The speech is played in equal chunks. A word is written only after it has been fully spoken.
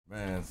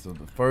Man, so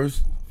the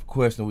first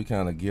question we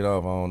kind of get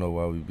off, I don't know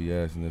why we be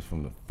asking this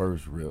from the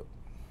first rip,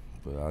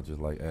 but I just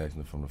like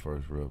asking it from the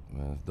first rip.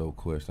 Man, it's a dope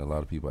question. A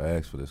lot of people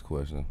ask for this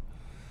question.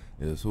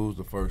 Is who's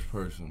the first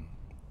person,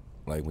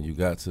 like when you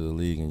got to the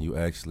league and you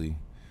actually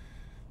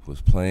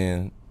was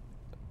playing,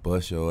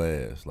 bust your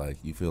ass, like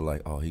you feel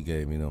like, oh, he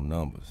gave me them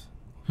numbers.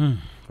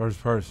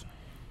 First person.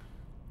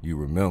 You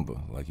remember,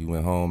 like you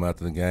went home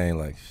after the game,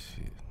 like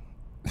shit.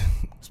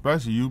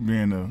 Especially you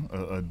being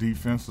a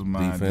defensive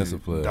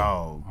player.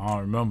 Dog. I don't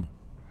remember.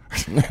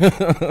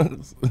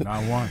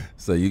 Not one.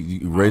 So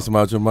you erase them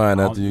out your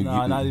mind after you.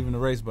 No, not even the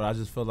race, but I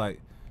just feel like,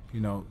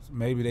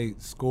 maybe they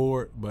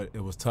scored, but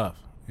it was tough.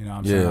 You know what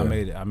I'm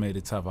saying? I made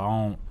it tough. I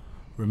don't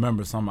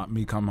remember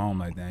me coming home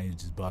like that. You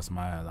just bust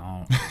my ass.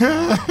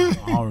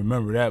 I don't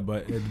remember that,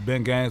 but it's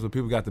been games where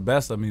people got the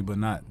best of me, but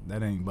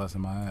that ain't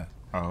busting my ass.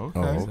 Oh, okay.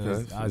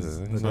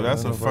 Okay. So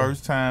that's a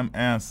first time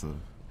answer.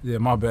 Yeah,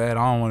 my bad.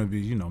 I don't want to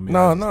be, me.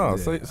 No. I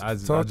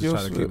just talk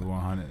try to keep it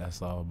 100. That's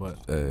all. But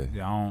I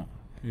don't.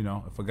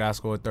 If a guy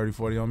scored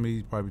 30-40 on me,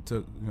 he probably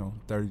took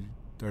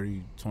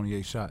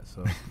 30-28 shots.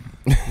 So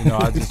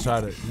I just try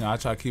to I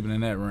try to keep it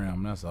in that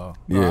realm. That's all.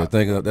 Yeah,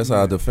 that's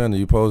how a defender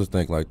you supposed to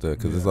think like that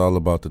because it's all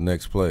about the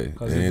next play.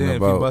 Because if he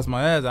bust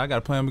my ass, I got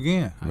to play him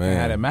again. I can't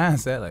have that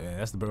mindset like,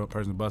 that's the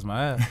person who bust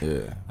my ass.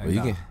 Yeah,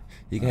 like,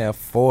 He can have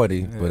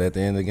 40, but at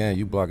the end of the game,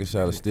 you block a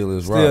shot and steal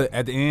his rock. Still,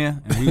 at the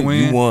end, and we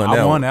win, you won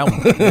I won that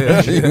one.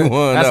 Yeah. You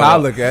won That's how I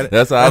look at it.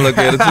 That's how I look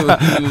at it, too.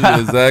 You're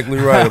exactly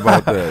right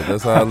about that.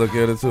 That's how I look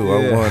at it, too. Yeah.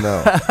 I won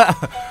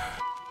out.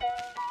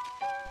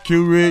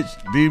 Q Rich,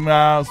 D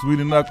Miles,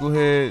 Sweetie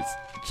Knuckleheads,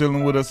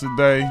 chilling with us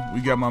today.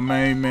 We got my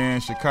main man,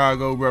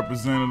 Chicago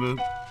representative,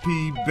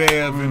 P.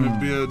 Bev in the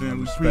building.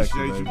 We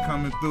appreciate you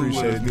coming through with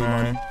us,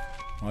 man.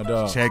 My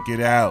dog. Check it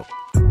out.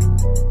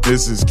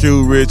 This is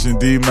Q Rich and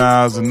D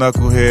Miles, the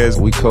Knuckleheads.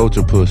 We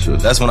culture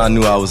pushers. That's when I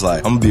knew I was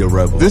like, I'm gonna be a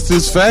rebel. This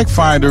is Fact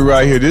Finder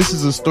right here. This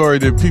is a story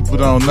that people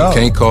don't know. You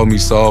can't call me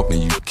soft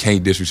and you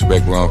can't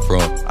disrespect where I'm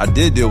from. I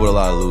did deal with a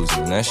lot of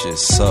losing, and that shit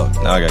sucked.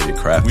 Now I gotta get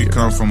crafty. We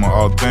come from an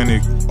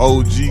authentic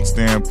OG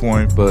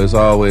standpoint. But it's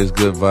always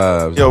good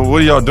vibes. Yo,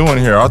 what are y'all doing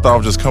here? I thought I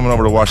was just coming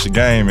over to watch the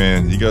game,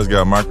 and you guys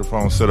got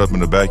microphones set up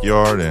in the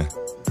backyard, and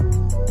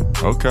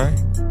okay.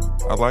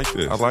 I like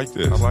this. I like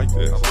this. I like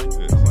this. I like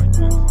this. I like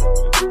this.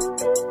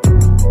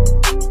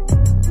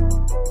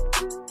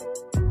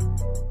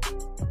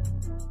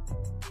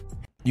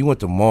 You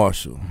went to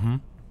Marshall. Mm-hmm.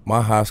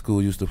 My high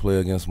school used to play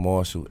against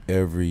Marshall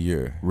every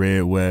year.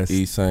 Red West.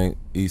 East St.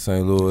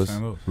 Louis.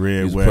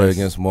 Red used West. to play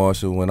against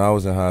Marshall. When I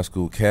was in high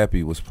school,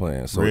 Cappy was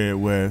playing. So Red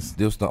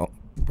West.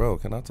 Bro,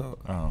 can I talk?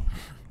 Oh,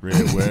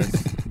 Red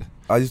West.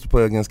 I used to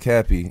play against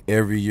Cappy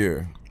every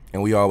year,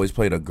 and we always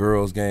played a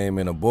girls' game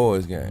and a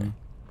boys' game. Mm-hmm.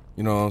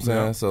 You know what I'm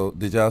saying? Yeah. So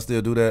did y'all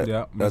still do that?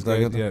 Yeah.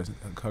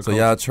 So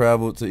y'all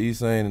traveled to East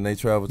St. and they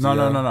traveled to y'all?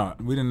 No.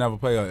 We didn't never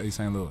play East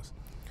St. Louis.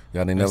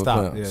 Y'all didn't never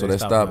play? Yeah, so they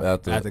stopped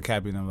after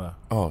Cappy and them left.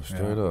 Oh,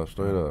 straight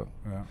up.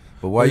 Yeah.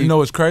 But why you know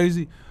what's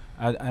crazy?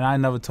 I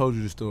never told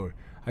you the story.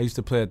 I used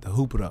to play at the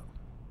Hoop It Up.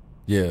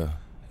 Yeah.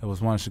 It was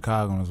one in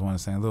Chicago and it was one in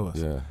St. Louis.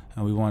 Yeah.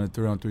 And we won a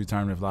 3-on-3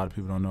 tournament. If a lot of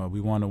people don't know it, we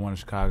won the one in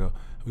Chicago.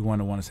 We won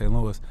the one in St.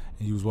 Louis.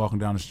 And you was walking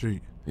down the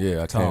street.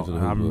 Yeah, I came to the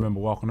Hoop It Up. I remember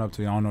walking up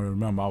to you. I don't know if you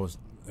remember. I was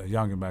a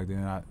youngin' back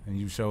then, and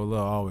you showed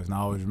love always, and I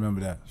always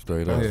remember that.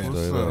 Straight up.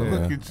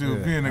 Look at you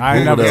being a I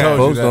ain't never told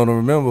folks you that. don't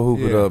remember Hoop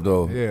It Up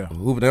though. Yeah,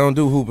 they don't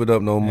do Hoop It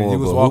Up no more. You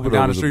was but walking Hoop It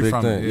down Up the was a street big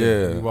from thing. it.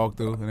 Yeah, you walked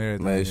through and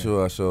everything. Made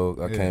sure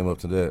I came up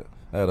to that.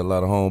 I had a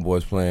lot of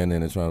homeboys playing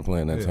in and trying to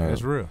play in that tournament.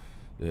 That's real.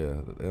 Yeah,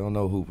 they don't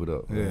know Hoop It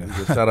Up. Yeah.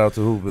 Just shout out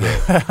to Hoop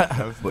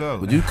It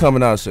Up. But you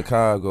coming out of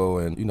Chicago,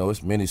 and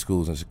it's many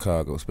schools in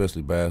Chicago,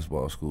 especially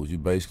basketball schools. You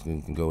basically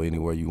can go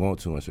anywhere you want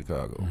to in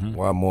Chicago. Mm-hmm.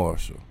 Why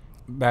Marshall?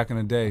 Back in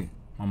the day,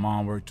 my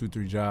mom worked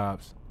 2-3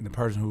 jobs. The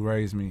person who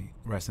raised me,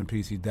 rest in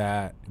peace, he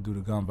died due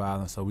to gun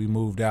violence. So we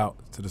moved out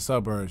to the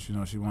suburbs.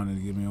 She wanted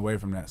to get me away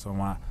from that. So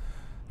my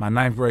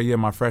ninth grade year,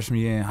 my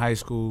freshman year in high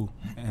school,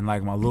 and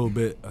like my little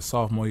bit of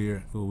sophomore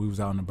year, we was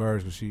out in the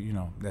burbs. But she,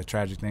 that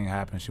tragic thing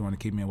happened. She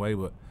wanted to keep me away,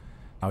 but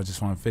I was just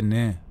want to fitting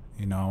in.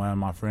 One of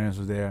my friends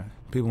was there.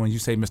 People, when you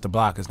say Mr.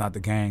 Block, it's not the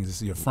gangs,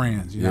 it's your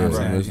friends. You know what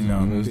I'm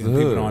saying? It's the people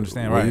hood. don't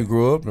understand. Where right? you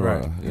grew up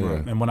right. around.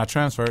 Yeah. And when I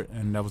transferred,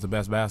 and that was the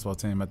best basketball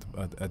team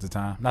at the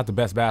time. Not the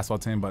best basketball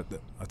team, but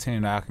a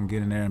team that I can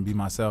get in there and be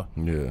myself.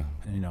 Yeah.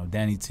 And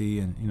Danny T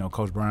and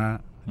Coach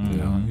Bryant.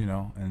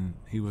 And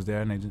he was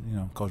there, and they just,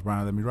 Coach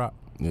Bryant let me rock.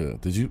 Yeah.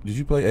 Did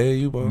you play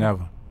AAU ball?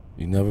 Never.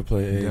 You never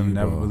played AAU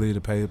Never ball?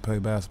 believed to play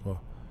basketball.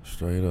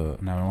 Straight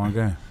up. Never one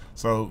game.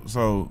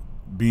 So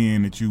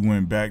being that you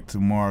went back to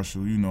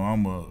Marshall,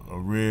 I'm a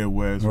Red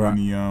West, right.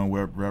 Winnie Young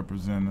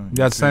representative. You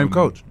got the same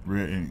coach.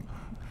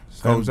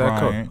 Coach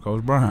Bryant.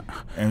 Coach Bryant.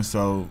 And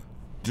so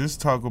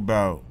just talk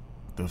about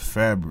the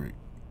fabric.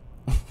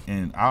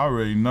 And I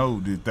already know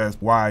that that's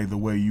why the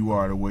way you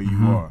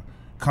are,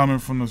 coming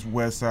from the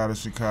west side of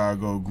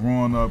Chicago,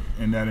 growing up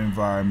in that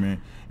environment,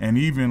 and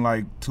even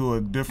like to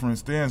a different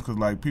stance, because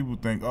like people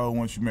think,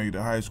 once you make it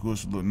to high school, it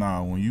should look.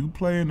 Nah, when you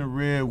play in the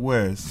Red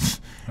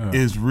West,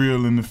 it's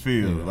real in the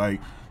field. Yeah.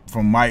 Like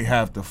from might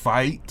have to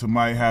fight to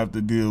might have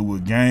to deal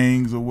with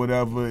gangs or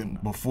whatever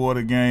before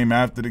the game,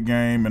 after the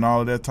game, and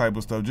all of that type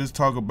of stuff. Just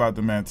talk about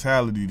the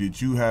mentality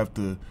that you have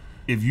to,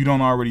 if you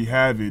don't already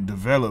have it,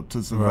 develop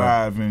to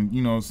survive and,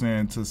 you know what I'm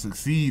saying, to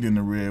succeed in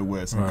the Red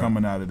West and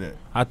coming out of that.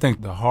 I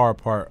think the hard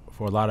part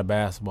for a lot of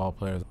basketball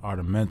players are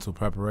the mental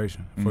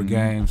preparation for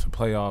games, for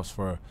playoffs,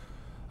 for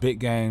big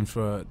games,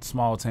 for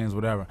small teams,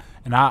 whatever.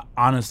 And I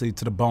honestly,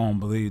 to the bone,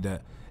 believe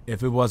that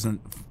if it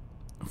wasn't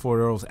for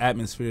those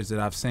atmospheres that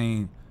I've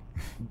seen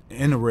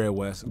in the Red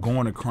West,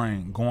 going to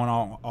Crane, going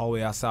all the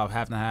way out south,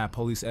 having to have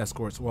police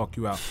escorts walk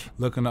you out,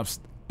 looking up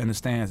in the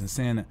stands and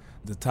seeing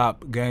the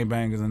top game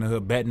bangers in the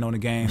hood betting on the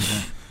games,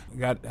 and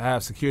got to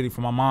have security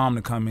for my mom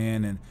to come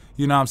in, and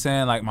you know what I'm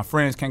saying, like my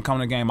friends can't come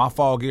to the game, I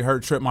fall, get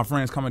hurt, trip, my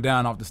friends coming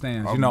down off the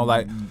stands, you know,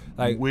 like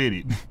with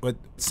it. But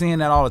seeing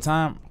that all the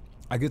time,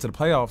 I get to the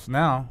playoffs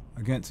now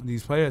against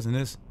these players, and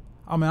this,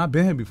 I mean, I've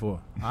been here before.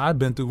 I've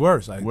been through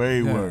worse, like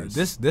way worse.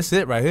 This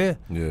it right here,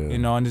 Yeah. you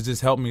know, and it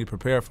just helped me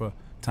prepare for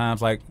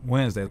times like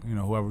Wednesday. You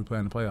know, whoever we play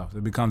in the playoffs,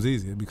 it becomes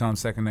easy. It becomes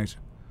second nature.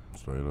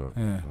 Straight up.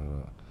 Yeah. Straight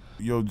up.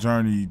 Your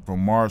journey from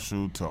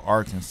Marshall to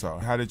Arkansas,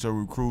 how did your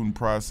recruiting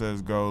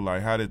process go?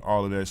 Like, how did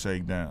all of that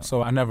shake down?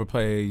 So I never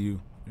played AAU.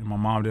 My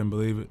mom didn't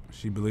believe it.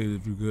 She believed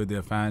if you're good,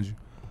 they'll find you.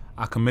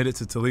 I committed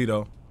to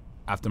Toledo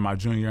after my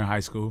junior year in high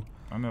school.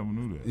 I never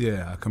knew that.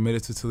 Yeah, I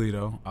committed to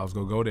Toledo. I was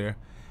going to go there.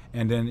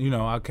 And then, you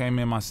know, I came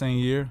in my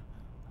senior year.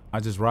 I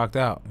just rocked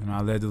out. You know,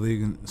 I led the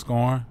league in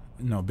scoring.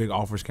 You know, big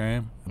offers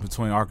came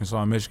between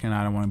Arkansas and Michigan.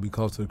 I didn't want to be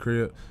close to the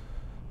crib.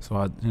 So,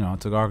 I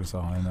took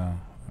Arkansas. And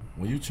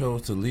When you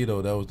chose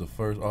Toledo, that was the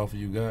first offer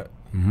you got?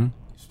 mm-hmm.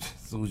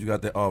 As soon as you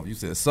got that offer, you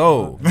said,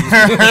 sold. You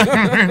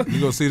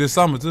gonna see this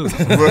summer too. As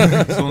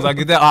soon as I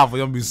get that offer,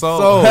 you'll be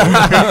sold. Sold.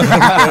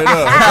 Straight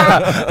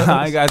up.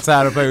 I ain't got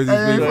time to play with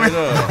these people. Straight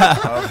up.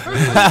 I feel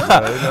you,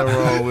 bro. Ain't nothing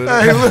wrong with it.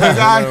 Hey, look,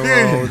 I Ain't hear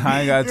nothing wrong you. with I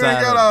ain't got You time.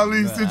 ain't got all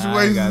these I ain't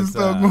situations got and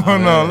stuff time.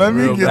 going on. Let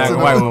me Real get black to and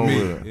the white one.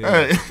 with me.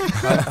 Yeah.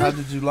 Hey. How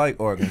did you like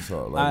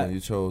Arkansas? Like when you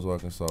chose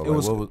Arkansas, like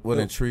was- what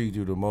intrigued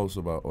you the most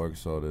about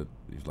Arkansas that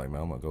you was like,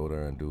 man, I'm gonna go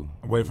there and do?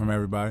 Away from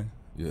everybody.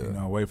 Yeah. You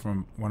know, away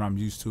from what I'm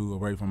used to,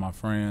 away from my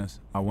friends.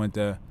 I went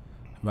there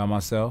by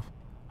myself.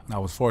 I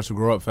was forced to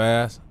grow up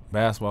fast.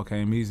 Basketball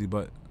came easy,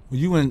 but when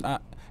you and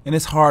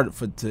it's hard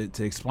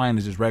to explain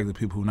to just regular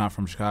people who are not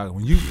from Chicago.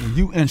 When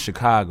you in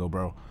Chicago,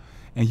 bro,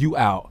 and you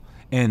out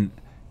and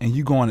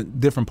you going to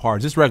different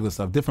parts, just regular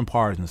stuff, different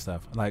parties and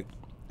stuff. Like,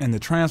 and to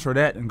transfer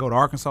that and go to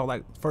Arkansas,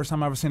 like first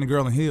time I ever seen a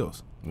girl in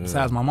heels,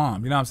 besides my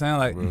mom. You know what I'm saying?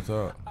 Like, Real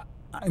talk.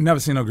 I never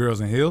seen no girls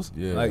in heels.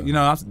 Yeah. Like, you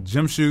know,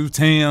 gym shoes,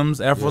 Timbs,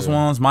 Air Force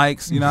Ones,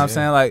 Mikes, you know what I'm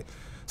saying? Like,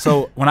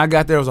 so when I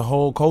got there, it was a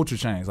whole culture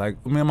change.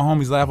 Like, me and my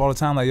homies laugh all the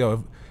time, like,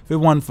 yo, if it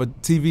wasn't for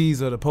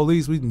TVs or the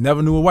police, we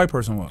never knew what a white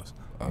person was.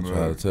 I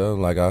try to tell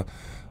them, like, I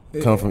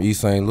come from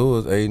East St.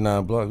 Louis,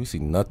 89 block, we see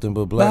nothing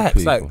but black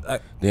Facts, people.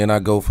 like- Then I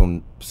go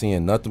from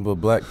seeing nothing but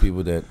black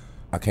people that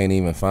I can't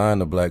even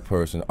find a black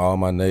person. All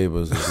my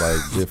neighbors is like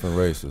different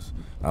races.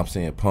 I'm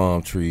seeing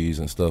palm trees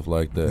and stuff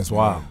like that. That's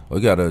wild. We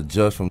got to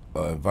adjust from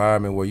an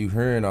environment where you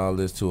hearing all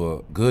this to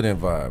a good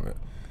environment.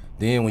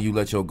 Then when you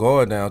let your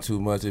guard down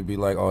too much, it'd be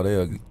like, oh,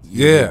 they're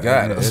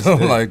got it, or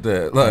something like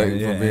that. Like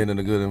from being in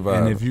a good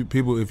environment.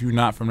 And if you're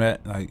not from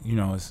that, like, you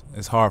know,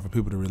 it's hard for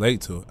people to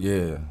relate to it.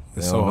 Yeah, It's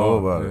they so don't know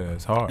hard. about Yeah, it.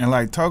 it's hard. And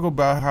like, talk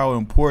about how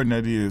important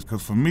that is,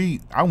 because for me,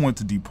 I went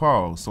to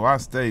DePaul, so I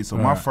stayed. So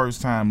my Right.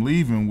 first time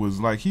leaving was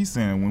like he's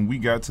saying, when we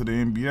got to the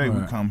NBA, we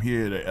Right. come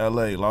here to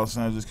LA, Los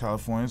Angeles,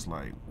 California. It's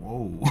like,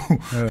 whoa.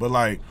 But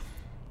like,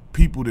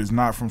 people that's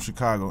not from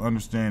Chicago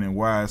understanding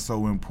why it's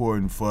so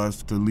important for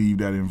us to leave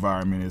that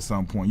environment at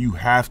some point. You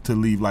have to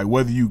leave. Like,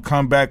 whether you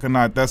come back or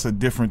not, that's a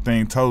different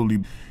thing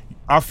totally.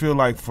 I feel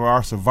like for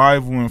our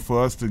survival and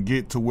for us to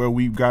get to where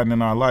we've gotten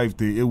in our life,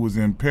 that it was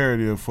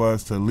imperative for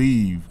us to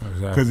leave.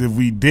 Exactly. Because if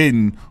we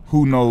didn't,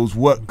 who knows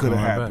what could have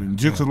Going back. happened.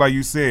 Just like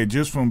you said,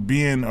 just from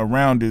being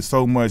around it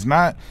so much,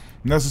 not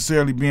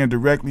necessarily being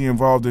directly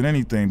involved in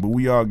anything, but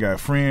we all got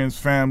friends,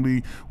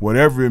 family,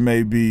 whatever it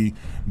may be,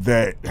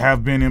 that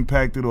have been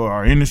impacted or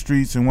are in the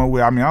streets in one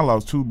way. I mean, I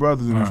lost two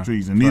brothers in the Right.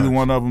 streets, and neither Facts.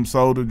 one of them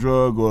sold a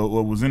drug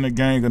or was in a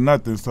gang or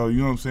nothing. So, you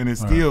know what I'm saying? It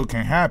still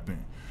can happen.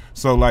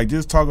 So, like,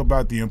 just talk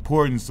about the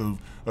importance of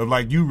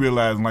like, you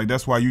realizing, like,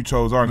 that's why you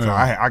chose Arkansas.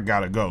 Yeah. I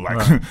gotta go. Like,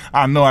 Right.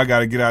 I know I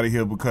gotta get out of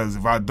here, because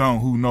if I don't,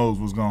 who knows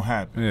what's gonna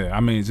happen. Yeah, I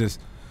mean, just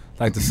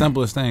like the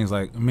simplest things,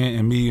 like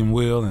me and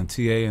Will and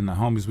TA and the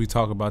homies, we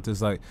talk about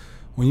this. Like,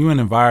 when you're in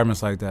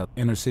environments like that,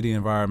 inner city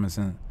environments,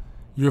 and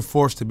you're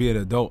forced to be an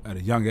adult at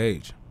a young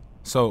age.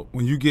 So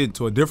when you get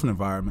into a different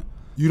environment,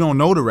 you don't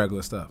know the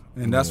regular stuff,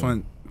 and that's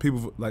when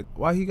people like,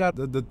 why he got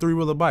the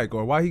 3-wheeler bike,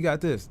 or why he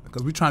got this?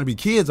 Because we trying to be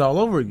kids all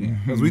over again,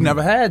 because we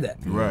never had that.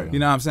 Right. You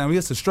know what I'm saying? We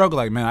used to struggle,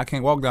 like, man, I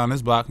can't walk down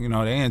this block. You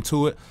know, they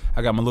into it.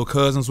 I got my little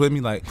cousins with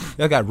me. Like,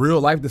 I got real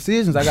life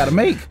decisions I got to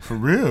make. For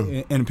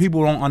real. And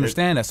people don't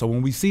understand that. So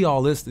when we see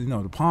all this, you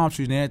know, the palm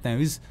trees and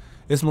everything,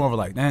 it's more of a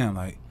like, damn,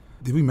 like,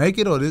 did we make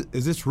it, or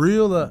is this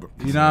real?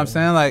 You know what I'm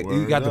saying? Like,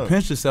 you Word got to up.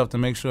 pinch yourself to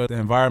make sure the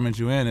environment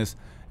you're in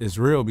is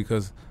real,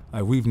 because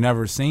Like, we've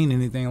never seen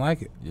anything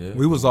like it. Yeah.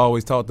 We was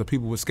always taught that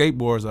people with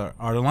skateboards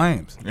are the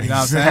lames. You know what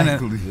I'm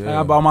Exactly. saying? And Yeah.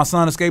 I bought my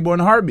son a skateboard in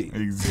a heartbeat.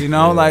 Exactly. You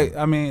know, Yeah. like,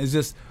 I mean, it's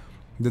just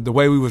the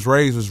way we was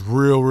raised was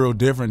real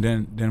different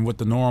than what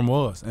the norm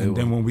was. And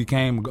then when we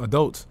became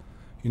adults,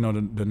 you know,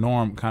 the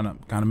norm kind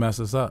of messed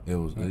us up. It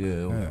was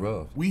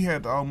rough. We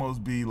had to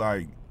almost be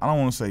like, I don't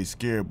want to say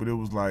scared, but it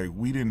was like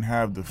we didn't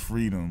have the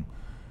freedom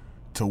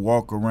to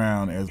walk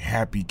around as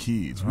happy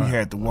kids. We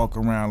had to walk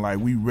around like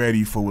we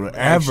ready for the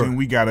action.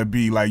 We gotta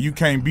be like, you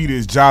can't be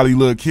this jolly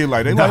little kid.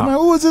 Like they like, man,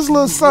 who is this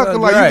little sucker?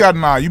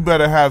 Like you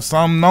better have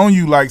something on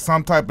you, like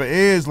some type of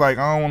edge. Like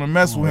I don't want to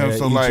mess with him.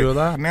 So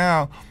like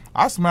now,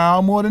 I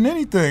smile more than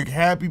anything.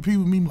 Happy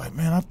people meet me like,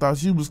 man, I thought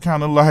she was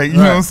kind of like, you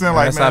know what I'm saying?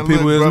 Like, That's man, how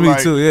people look, is bro, me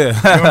like, too, yeah. You know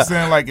what I'm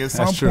saying? Like at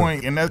some That's true.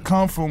 point, and that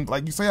come from,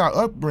 like you say, our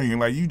upbringing.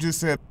 Like you just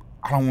said,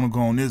 I don't want to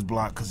go on this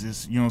block because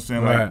it's, you know what I'm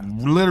saying? Right.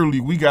 Like literally,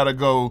 we got to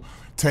go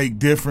take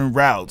different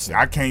routes.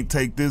 I can't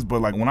take this,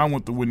 but like when I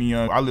went to Whitney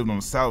Young, I lived on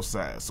the south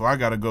side, so I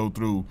got to go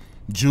through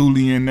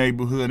Julian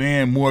neighborhood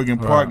and Morgan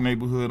Park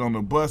neighborhood on the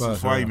bus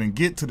before I even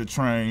get to the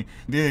train.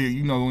 There,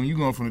 you know, when you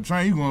going from the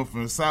train, you going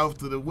from the south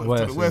to the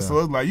west. Yeah. So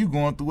it's like you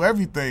going through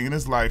everything, and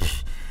it's like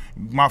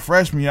my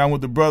freshman year, I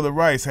went to Brother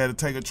Rice, had to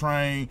take a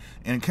train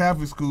in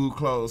Catholic school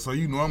clothes. So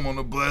you know I'm on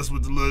the bus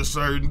with the little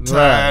shirt and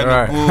tie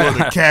and the bull,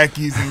 the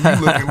khakis, and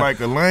you looking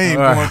like a lame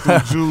going through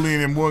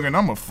Julian and Morgan.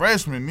 I'm a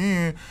freshman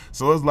then,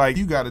 so it's like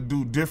you got to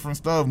do different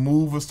stuff,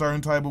 move a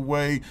certain type of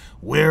way,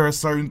 wear a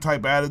certain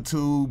type of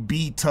attitude,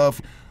 be tough.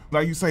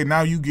 Like you say,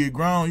 now you get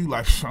grown, you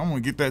like, I'm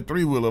going to get that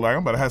three-wheeler. Like,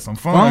 I'm about to have some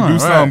fun, do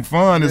something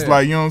fun. It's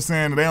like, you know what I'm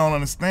saying? They don't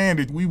understand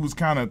it. We was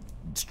kind of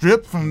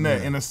stripped from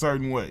that in a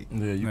certain way.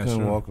 Yeah, you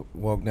couldn't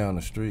walk down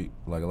the street.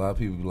 Like, a lot of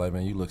people be like,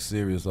 man, you look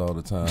serious all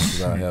the time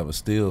because I have a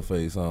still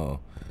face on.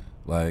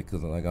 Like,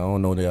 because like, I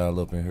don't know y'all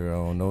up in here. I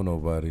don't know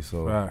nobody.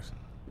 So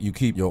you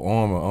keep your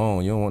armor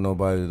on. You don't want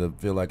nobody to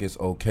feel like it's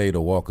okay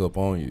to walk up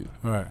on you.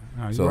 Right.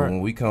 No, so when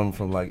we come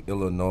from like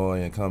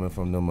Illinois and coming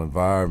from them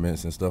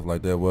environments and stuff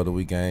like that, whether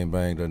we gang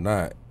banged or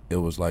not, it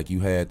was like you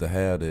had to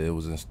have it. It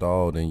was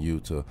installed in you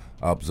to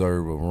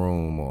observe a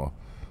room or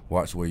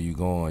watch where you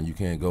going. You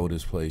can't go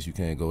this place. You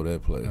can't go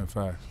that place. That's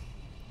facts.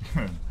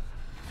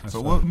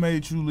 So what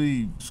made you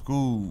leave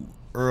school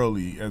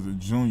early as a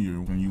junior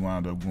when you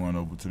wound up going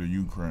over to the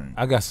Ukraine?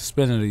 I got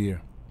suspended a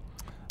year.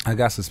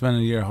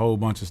 A whole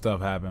bunch of stuff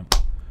happened.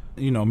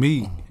 You know,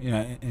 me, you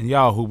know, and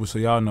y'all hoopers, so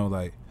y'all know,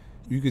 like,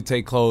 you could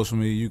take clothes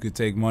from me, you could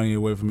take money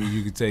away from me,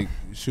 you could take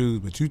shoes,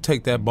 but you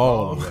take that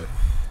ball away.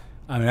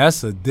 I mean,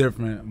 that's a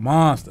different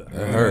monster.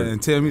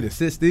 And tell me to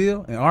sit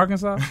still in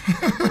Arkansas?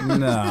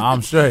 Nah,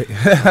 I'm straight.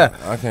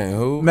 I can't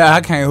hoop. Man,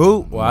 I can't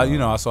hoop. Well,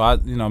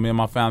 me and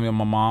my family and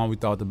my mom, we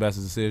thought the best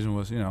decision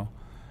was,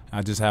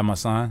 I just had my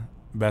son.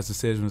 Best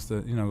decision was to,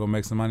 go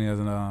make some money as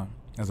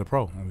a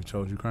pro, and we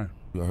chose Ukraine.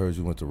 I heard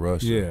you went to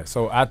Russia. Yeah,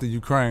 so after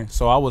Ukraine,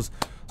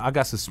 I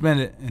got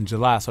suspended in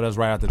July, so that's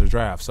right after the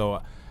draft.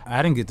 So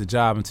I didn't get the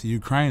job into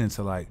Ukraine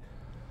until like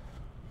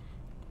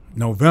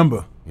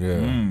November. Yeah.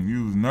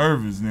 You was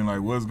nervous then,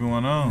 like, what's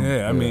going on?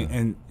 Yeah, I mean,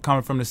 and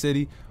coming from the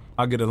city,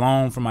 I get a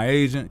loan from my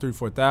agent,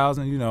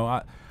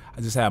 $3,000-4,000.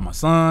 I just had my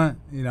son.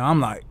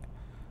 I'm like,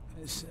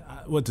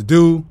 what to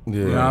do? Yeah.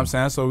 You know what I'm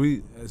saying? So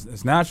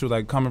it's natural,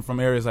 like coming from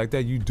areas like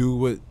that, you do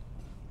what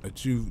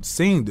you've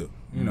seen do.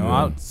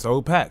 I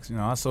sold packs.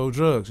 I sold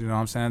drugs. You know what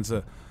I'm saying,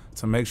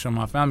 to make sure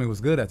my family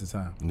was good at the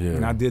time. Yeah.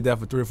 And I did that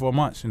for 3 or 4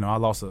 months. I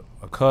lost a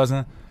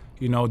cousin,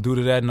 due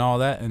to that and all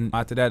that. And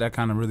after that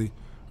kind of really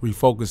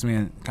refocused me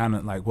and kind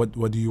of like, what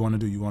do you want to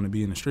do? You want to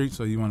be in the streets,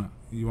 or you want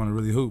to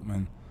really hoop?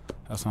 And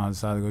that's when I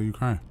decided to go to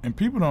Ukraine. And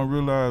people don't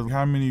realize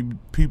how many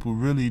people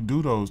really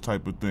do those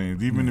type of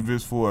things, even if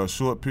it's for a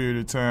short period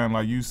of time,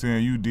 like you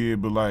saying you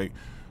did, but like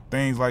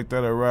things like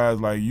that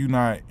arise, like you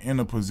not in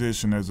a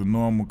position as a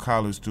normal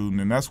college student,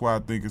 and that's why I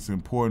think it's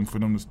important for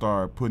them to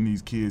start putting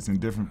these kids in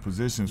different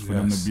positions for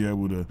them to be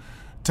able to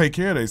take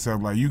care of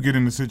themselves. Like you get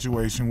in a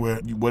situation where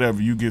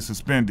you get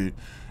suspended,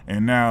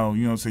 and now,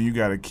 you know what I'm saying, you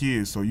got a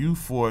kid, so you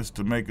forced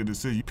to make a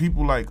decision.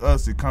 People like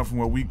us that come from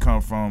where we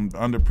come from,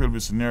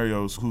 underprivileged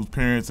scenarios, whose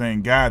parents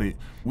ain't got it,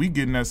 we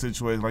get in that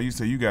situation, like you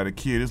said, you got a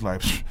kid, it's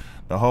like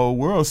the whole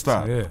world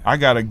stopped. Yeah. I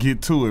got to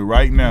get to it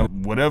right now.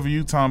 Whatever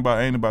you talking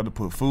about ain't about to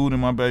put food in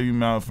my baby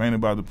mouth, ain't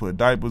about to put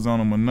diapers on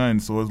them or nothing.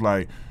 So it's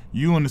like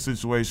you in a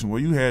situation where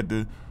you had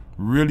to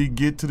really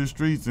get to the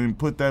streets and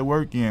put that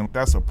work in.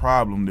 That's a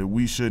problem that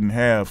we shouldn't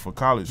have for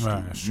college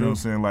students. You know what I'm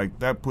saying? Like,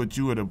 that put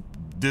you at a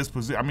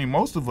disposition. I mean,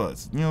 most of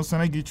us, you know what I'm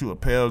saying, they get you a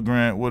Pell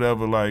Grant,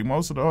 whatever. Like,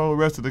 most of the whole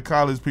rest of the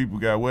college people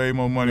got way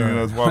more money than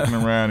us, walking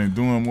around and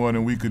doing more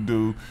than we could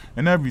do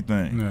and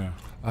everything. Yeah.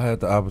 I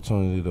had the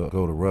opportunity to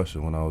go to Russia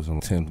when I was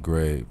in 10th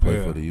grade,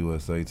 play for the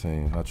USA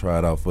team. I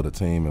tried out for the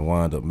team and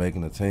wound up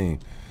making the team.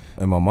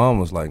 And my mom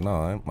was like,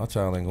 "Nah, my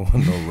child ain't going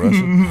to no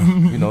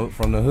Russia."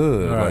 From the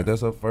hood. Right. Like,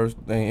 that's her first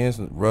thing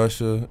instant.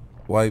 Russia,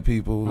 white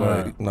people.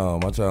 Like, no,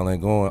 my child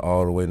ain't going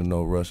all the way to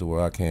no Russia where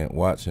I can't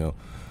watch him.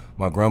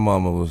 My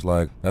grandmama was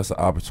like, that's an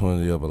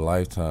opportunity of a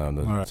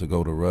lifetime to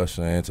go to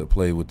Russia and to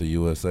play with the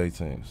USA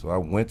team. So I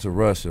went to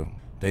Russia.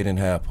 They didn't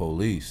have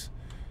police.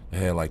 They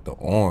had like the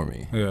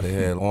Army. Yeah. They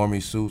had Army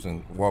suits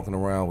and walking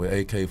around with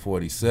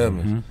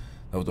AK-47s.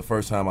 That was the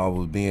first time I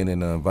was being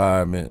in an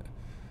environment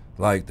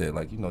like that.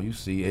 Like, you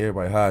see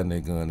everybody hiding their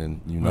gun in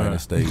the United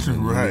States.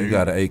 And Right. you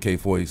got an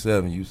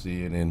AK-47, you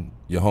see it in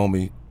your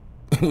homie,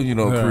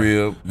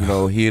 crib,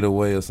 hid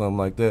away or something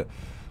like that.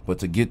 But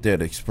to get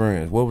that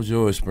experience, what was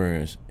your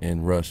experience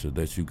in Russia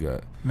that you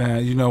got?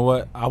 Man, you know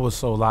what? I was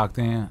so locked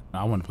in.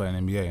 I wanted to play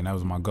in the NBA, and that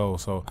was my goal.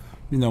 So,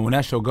 when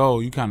that's your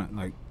goal, you kind of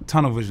like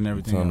tunnel vision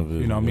everything. Tunnel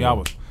vision, I yeah.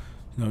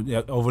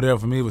 was, over there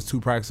for me, it was 2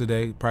 practices a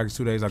day. Practice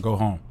 2 days, I go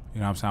home. You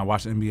know what I'm saying? I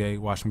watch the NBA,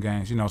 watch some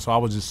games. So I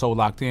was just so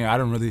locked in. I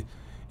didn't really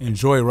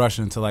enjoy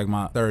Russia until like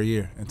my 3rd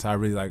year, until I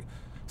really like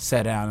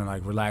sat down and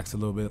like relaxed a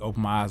little bit,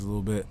 opened my eyes a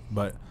little bit.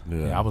 But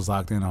yeah, I was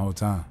locked in the whole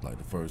time. Like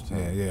the first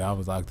time? Yeah, I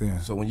was locked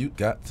in. So when you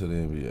got to the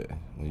NBA,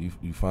 when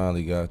you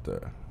finally got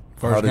there,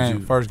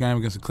 First game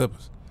against the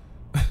Clippers.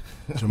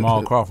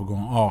 Jamal Crawford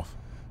going off.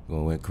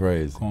 Went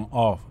crazy. Going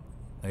off.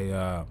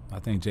 I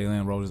think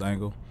Jalen rolled his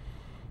ankle.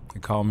 They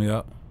called me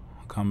up,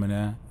 coming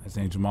in. I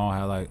think Jamal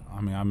had I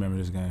remember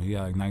this game. He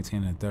had like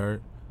 19 in the 3rd.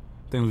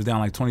 I think he was down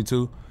like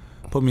 22.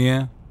 Put me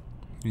in.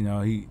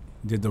 He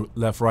did the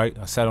left-right.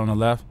 I sat on the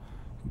left,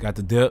 got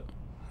the dip.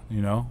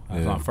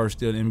 That's my first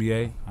steal in the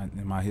NBA.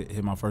 I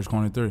hit my first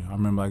corner 3. I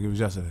remember like it was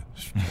yesterday.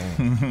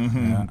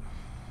 Yeah.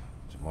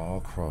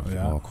 Jamal Crawford.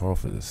 Yeah. Jamal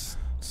Crawford is.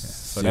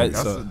 So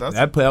That's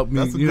that helped me.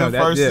 That's a good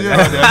that, first yeah. year.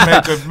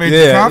 That made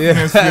your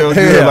confidence feel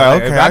good. Yeah,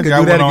 Like, if okay, I I could got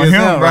do that one on against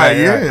him. him, Right, right,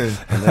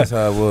 yeah. And that's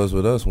how it was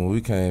with us when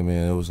we came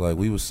in. It was like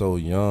we were so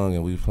young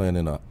and we were playing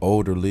in an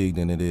older league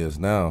than it is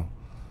now.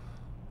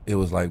 It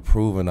was like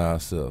proving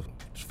ourselves.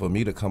 For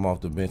me to come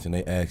off the bench and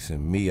they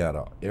asking me out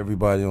of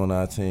everybody on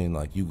our team,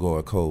 like, you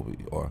guard Kobe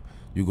or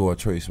you guard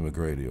Tracy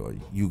McGrady or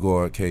you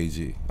guard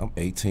KG. I'm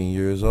 18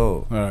 years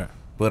old. All right.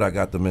 But I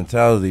got the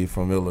mentality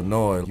from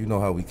Illinois. You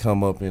know how we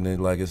come up in it,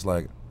 it's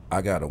like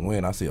I got to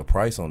win. I see a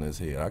price on his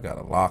head. I got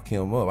to lock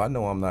him up. I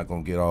know I'm not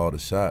going to get all the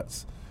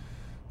shots,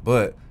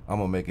 but I'm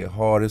going to make it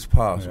hard as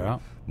possible. Yeah.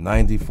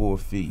 94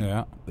 feet.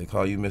 Yeah. They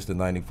call you Mr.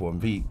 94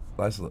 feet.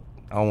 I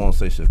don't want to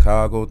say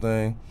Chicago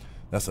thing.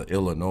 That's an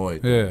Illinois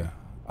thing. Yeah.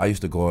 I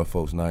used to guard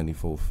folks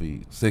 94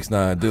 feet.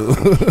 6'9" dude.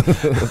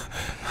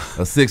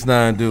 A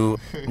 6'9"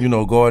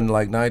 dude, guarding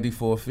like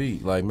 94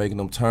 feet, like making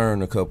them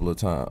turn a couple of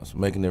times,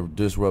 making them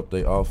disrupt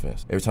their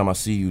offense. Every time I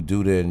see you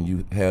do that and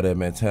you have that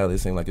mentality, it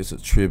seems like it's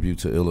a tribute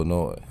to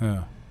Illinois.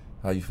 Yeah.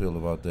 How you feel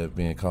about that,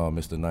 being called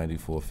Mr.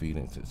 94 feet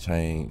and to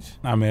change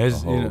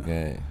It's the whole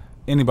game?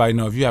 Anybody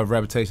know if you have a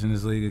reputation in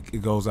this league,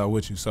 it goes out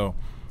with you. So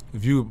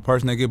if you a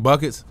person that get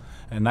buckets,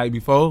 and night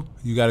before,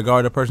 you got to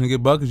guard the person to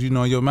get buckets. In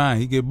your mind,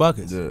 he get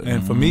buckets. Yeah.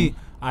 And for me,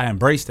 I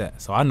embrace that.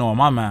 So I know in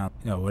my mind,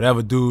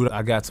 whatever dude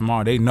I got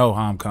tomorrow, they know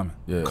how I'm coming.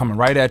 Yeah. Coming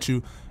right at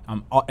you.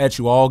 I'm at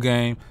you all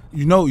game.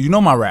 You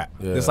know my rap.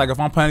 Yeah. It's like if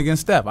I'm playing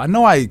against Steph, I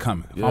know how he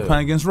coming. If Yeah. I'm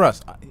playing against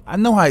Russ, I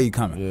know how he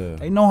coming. Yeah.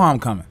 They know how I'm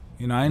coming.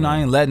 I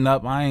ain't letting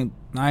up. I ain't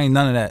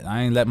none of that.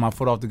 I ain't let my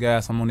foot off the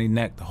gas. I'm on their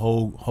neck the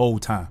whole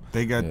time.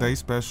 They got their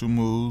special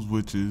moves,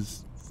 which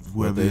is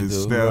whether they it's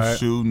do. Steph Right.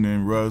 shooting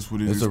and Russ with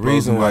his It's the explosion.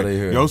 reason why Like, they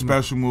here. your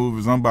special move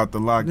is I'm about to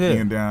lock Yeah.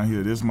 in down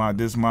here. This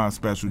my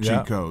special Yeah.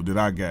 cheat code that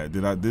I got.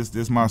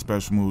 This my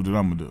special move that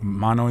I'm gonna do.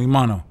 Mano y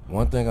mano.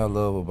 One thing I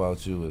love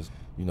about you is,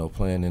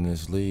 playing in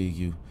this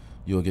league,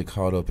 you'll get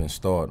caught up in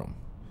stardom,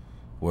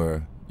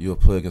 where you'll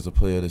play against a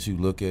player that you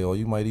look at or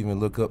you might even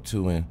look up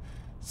to, and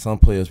some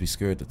players be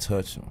scared to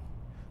touch him,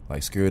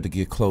 like scared to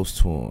get close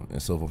to him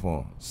and so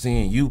forth.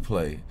 Seeing you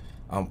play,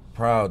 I'm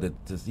proud to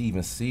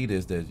even see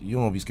this, that you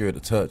don't be scared to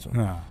touch him.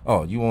 Nah.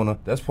 Oh,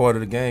 that's part of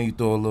the game. You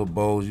throw a little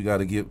bowls, you got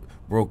to get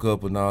broke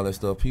up and all that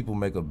stuff. People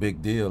make a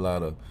big deal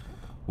out of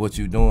what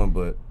you're doing,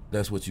 but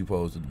that's what you're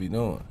supposed to be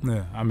doing.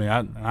 Yeah,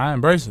 I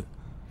embrace it.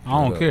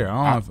 I don't Yeah. care. I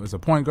don't know if it's a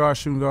point guard,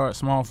 shooting guard,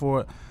 small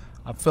forward.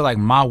 I feel like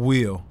my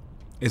will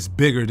is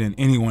bigger than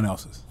anyone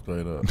else's.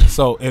 Straight up.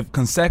 So if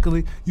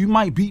consecutively, you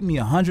might beat me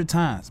 100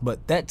 times,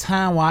 but that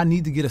time where I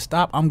need to get a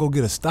stop, I'm going to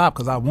get a stop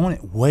because I want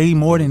it way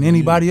more than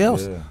anybody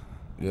else.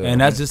 Yeah.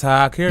 And that's just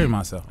how I carry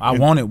myself. I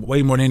want it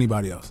way more than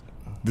anybody else.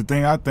 The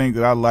thing I think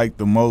that I like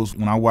the most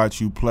when I watch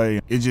you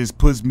play, it just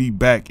puts me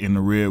back in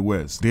the Red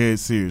West. Dead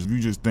serious. If you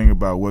just think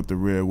about what the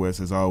Red West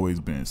has always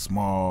been,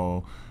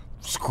 small,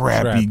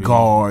 scrappy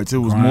guards. It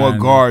was more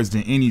grinding. guards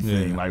than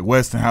anything. Yeah. Like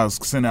Westinghouse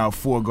sent out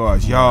 4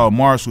 guards. Y'all,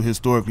 Marshall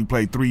historically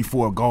played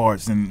 3-4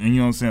 guards, and you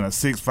know what I'm saying, a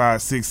 6'5",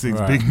 6'6"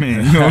 Right. big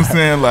man. You know what I'm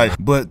saying? Like,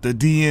 but the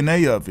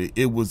DNA of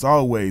it was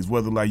always,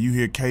 whether like you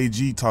hear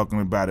KG talking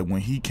about it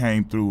when he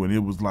came through, and it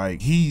was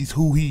like he's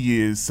who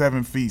he is,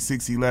 7 feet,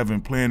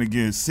 6'11", playing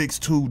against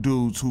 6'2"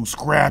 dudes who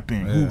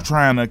scrapping, who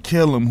trying to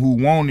kill him, who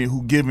want it,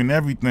 who giving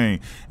everything,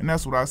 and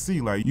that's what I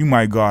see. Like you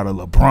might guard a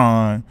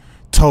LeBron,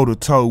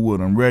 toe-to-toe with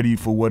him, ready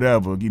for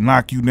whatever. He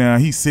knock you down.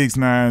 He's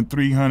 6'9",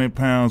 300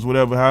 pounds,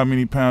 whatever, how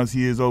many pounds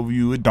he is over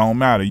you, it don't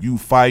matter. You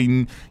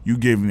fighting, you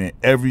giving it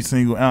every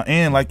single ounce.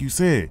 And like you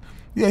said,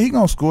 yeah, he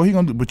gonna score,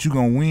 but you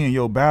gonna win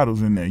your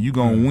battles in there. You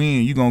gonna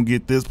win, you gonna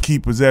get this key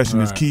possession,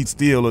 this key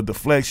steal or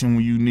deflection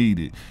when you need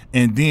it.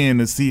 And then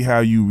to see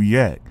how you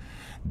react.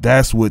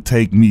 That's what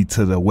take me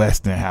to the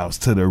Westinghouse,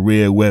 to the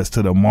Red West,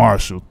 to the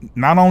Marshall.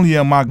 Not only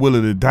am I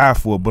willing to die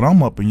for it, but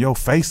I'm up in your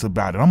face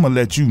about it. I'm going to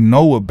let you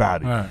know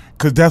about it.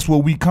 Because that's where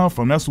we come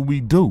from. That's what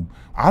we do.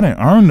 I didn't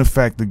earn the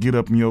fact to get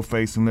up in your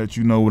face and let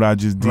you know what I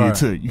just did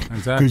to you.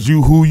 Because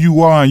you who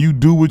you are and you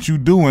do what you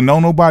do, and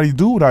don't nobody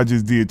do what I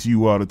just did to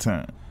you all the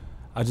time.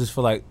 I just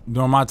feel like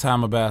during my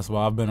time of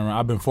basketball,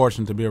 I've been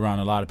fortunate to be around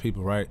a lot of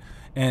people, right?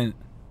 And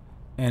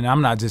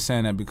I'm not just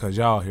saying that because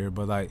y'all here,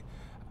 but like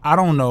I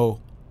don't know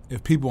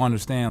if people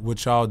understand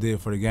what y'all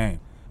did for the game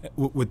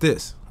with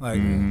this.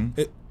 Like,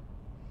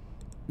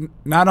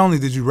 not only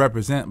did you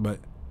represent, but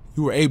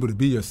you were able to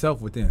be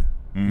yourself within.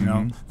 You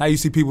know, now you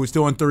see people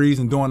still in threes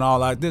and doing all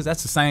like this.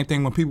 That's the same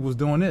thing when people was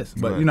doing this.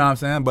 But you know what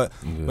I'm saying?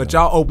 But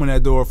y'all open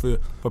that door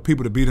for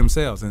people to be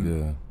themselves.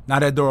 And now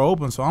that door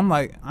open. So I'm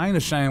like, I ain't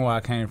ashamed where I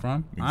came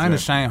from. I ain't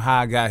ashamed how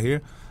I got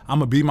here. I'm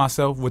going to be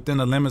myself within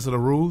the limits of the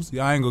rules.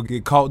 I ain't going to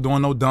get caught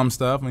doing no dumb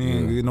stuff. I ain't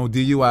going to get no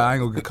DUI. I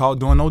ain't going to get caught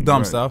doing no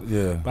dumb stuff.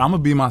 But I'm going to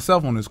be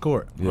myself on this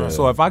court.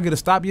 So if I get a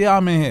stop,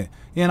 I'm in here.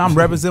 And I'm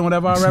representing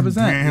whatever I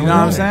represent. You know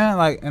what I'm saying?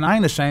 Like, and I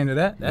ain't ashamed of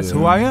that. That's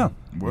who I am.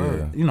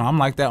 You know, I'm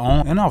like that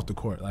on and off the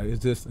court. Like,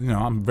 it's just, you know,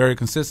 I'm very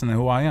consistent in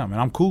who I am.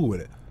 And I'm cool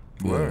with it.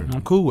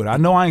 I'm cool with it. I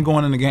know I ain't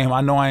going in the game. I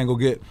know I ain't going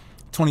to get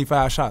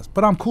 25 shots,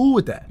 but I'm cool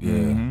with that.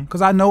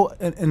 Because I know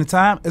in the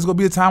time, it's going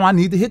to be a time I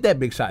need to hit that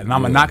big shot, and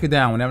I'm going to knock it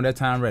down whenever that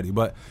time ready.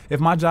 But if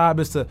my job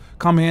is to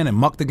come in and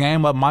muck the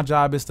game up, my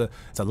job is to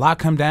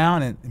lock him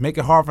down and make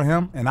it hard for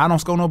him, and I don't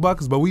score no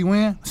buckets, but we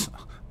win,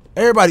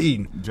 everybody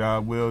eating.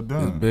 Job well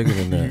done. It's bigger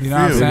than that. You know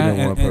what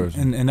I'm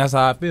saying? And that's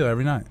how I feel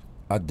every night.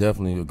 I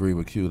definitely agree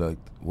with Q. Like,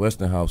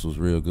 Westinghouse was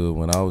real good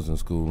when I was in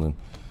school, and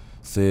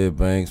Sid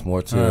Banks,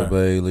 Martell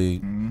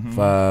Bailey,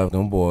 Five,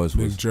 them boys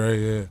was Big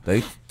Dre,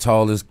 they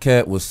tallest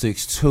cat was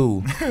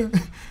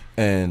 6'2",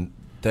 and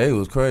they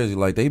was crazy.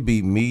 Like, they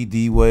beat me,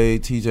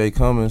 D-Wade, TJ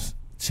Cummins,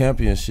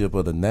 championship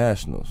of the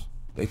Nationals.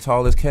 They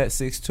tallest cat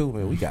 6'2",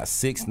 man. We got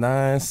 6'9",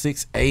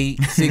 6'8",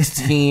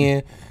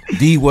 6'10",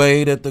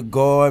 D-Wade at the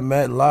guard,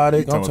 Matt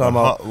Loddick. I'm talking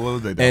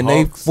about, and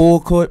they full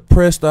court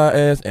pressed our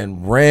ass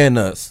and ran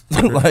us.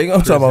 Like,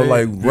 I'm talking about,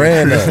 like,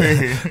 ran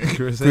us.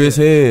 Chris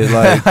Head,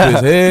 like,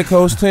 Chris Head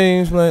coach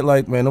teams,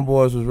 like, man, them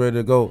boys was ready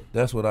to go.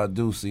 That's what I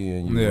do see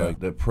in you,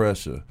 like, that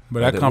pressure.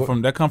 But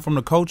that come from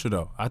the culture,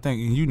 though. I think,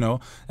 and you know,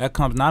 that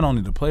comes not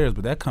only the players,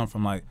 but that comes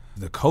from, like,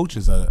 the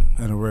coaches in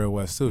the Red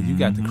West, too. You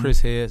got the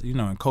Chris Heads, you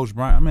know, and Coach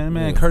Bryant.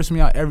 Man cursed me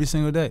out every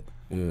single day.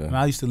 And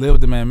I used to live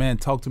with the man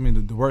talk to me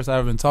the worst I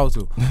ever been talked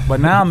to. But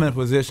now I'm in a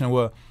position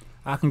where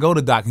I can go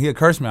to Doc and he'll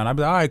curse me out. I'll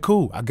be like, all right,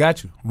 cool, I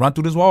got you. Run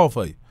through this wall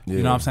for you.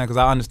 You know what I'm saying? Because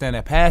I understand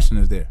that passion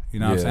is there. You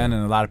know what I'm saying?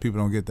 And a lot of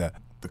people don't get that.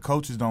 The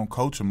coaches don't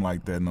coach them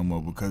like that no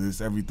more because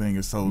everything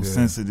is so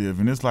sensitive.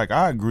 And it's like,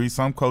 I agree,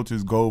 some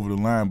coaches go over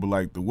the line, but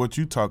like what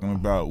you talking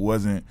about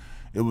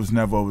it was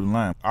never over the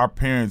line. Our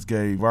parents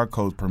gave our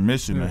coach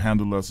permission to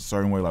handle us a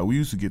certain way. Like, we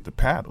used to get the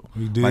paddle.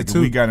 We did like, too.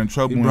 If we got in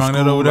trouble in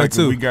school, if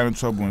we got in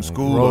trouble in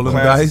school roll or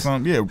class dice. or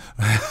something,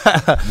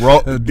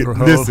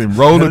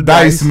 roll the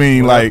dice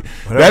mean like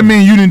that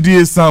mean you done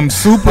did something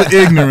super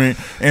ignorant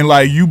and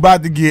like you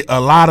about to get a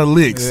lot of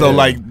licks. So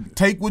like,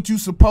 take what you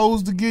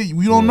supposed to get.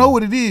 We don't know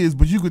what it is,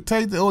 but you could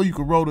take it or you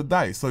could roll the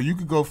dice. So you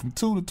could go from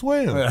 2 to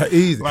 12.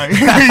 Easy. Like, you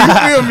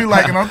feel me?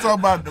 Like, and I'm talking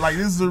about, like,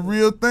 this is a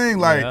real thing.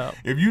 Like,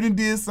 if you done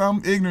did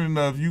something ignorant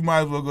enough, you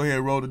might as well go ahead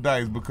and roll the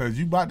dice because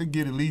you about to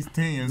get at least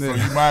 10. So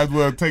you might as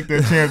well take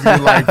that chance and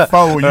get like 4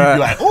 and you be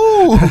like,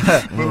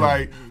 ooh. But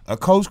like, a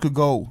coach could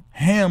go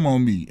ham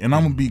on me and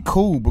I'm gonna be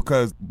cool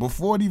because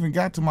before it even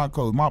got to my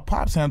coach, my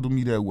pops handled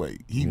me that way.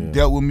 He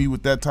dealt with me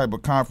with that type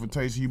of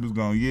confrontation. He was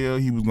gonna yell,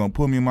 he was gonna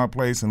put me in my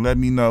place and let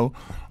me know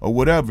or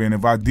whatever. And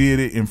if I did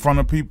it in front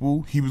of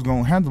people, he was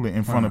gonna handle it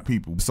in front of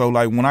people. So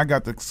like, when I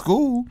got to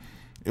school,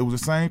 it was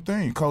the same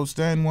thing. Coach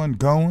Stanton wasn't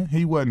going.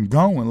 He wasn't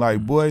going.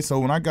 Like, boy, so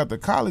when I got to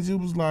college, it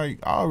was like,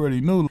 I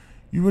already knew.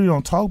 You really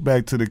don't talk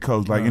back to the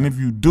coach. Like, and if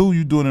you do,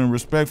 you do it in a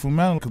respectful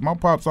manner. Because my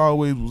pops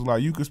always was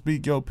like, you can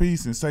speak your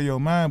piece and say your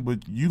mind,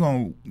 but you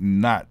gonna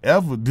not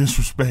ever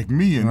disrespect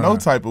me in no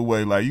type of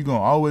way. Like, you gonna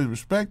always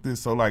respect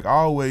this. So, like, I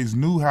always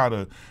knew how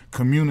to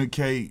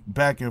communicate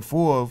back and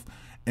forth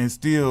and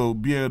still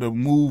be able to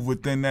move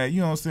within that, you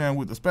know what I'm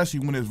saying,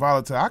 especially when it's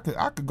volatile.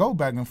 I could go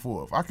back and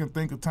forth. I can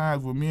think of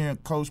times with me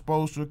and Coach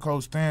Spoelstra,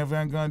 Coach Stan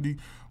Van Gundy,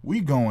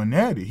 we going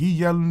at it. He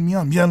yelling at me,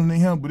 I'm yelling at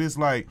him, but it's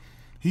like,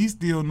 he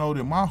still know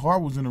that my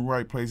heart was in the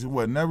right place. It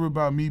was never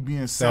about me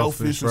being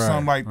selfish or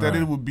something like that.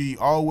 It would be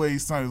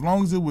always something. As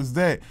long as it was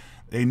that,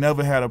 they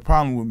never had a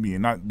problem with me.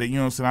 And you know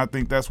what I'm saying? I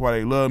think that's why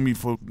they love me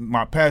for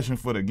my passion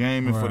for the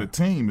game and for the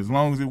team. As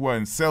long as it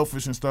wasn't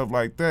selfish and stuff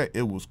like that,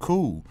 it was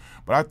cool.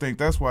 But I think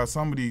that's why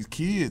some of these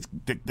kids,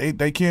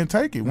 they can't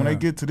take it when they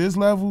get to this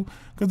level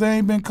because they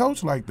ain't been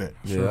coached like that.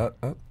 Yeah,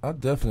 I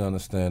definitely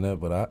understand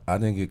that, but I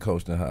didn't get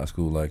coached in high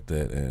school like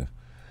that. And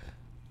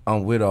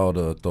I'm with all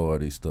the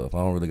authority stuff. I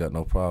don't really got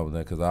no problem with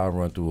that because I'll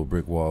run through a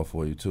brick wall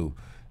for you too.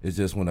 It's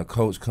just when a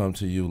coach come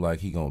to you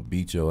like he gonna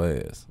beat your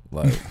ass.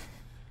 Like,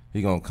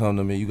 he gonna come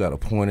to me, you got to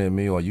point at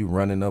me or you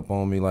running up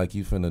on me like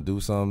you finna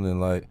do something.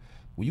 And like,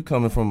 when you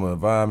coming from an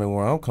environment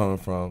where I'm coming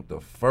from,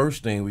 the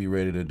first thing we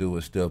ready to do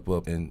is step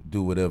up and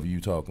do whatever you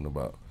talking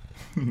about.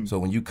 So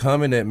when you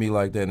coming at me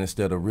like that,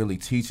 instead of really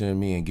teaching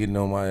me and getting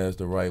on my ass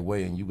the right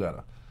way, and you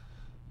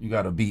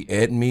gotta be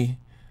at me,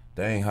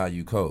 that ain't how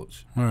you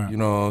coach. Right. You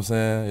know what I'm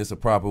saying? It's a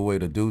proper way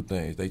to do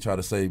things. They try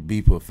to say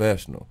be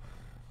professional.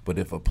 But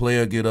if a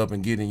player get up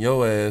and get in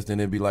your ass, then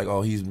it'd be like,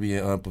 oh, he's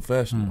being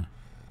unprofessional.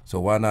 So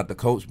why not the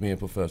coach being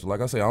professional?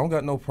 Like I say, I don't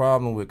got no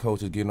problem with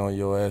coaches getting on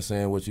your ass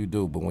saying what you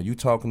do. But when you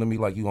talking to me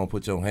like you gonna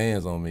put your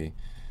hands on me,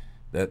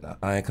 that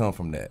I ain't come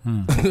from that.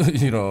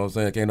 You know what I'm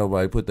saying? Can't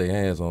nobody put their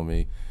hands on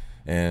me.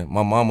 And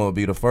my mama would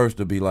be the first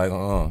to be like,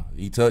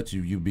 he touched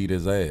you, you beat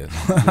his ass.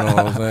 You know what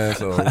I'm saying?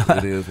 So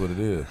it is what it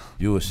is.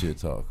 You a shit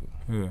talker.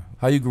 Yeah.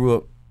 How you grew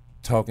up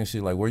talking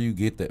shit? Like, where you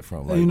get that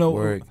from? Like, You know,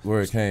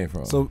 where it came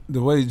from? So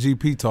the way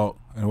GP talk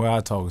and the way I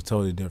talk is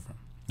totally different.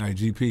 Like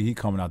GP, he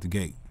coming out the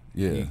gate.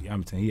 Yeah.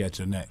 I'm saying he at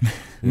your neck.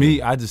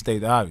 Me, I just state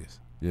the obvious.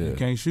 Yeah. You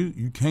can't shoot.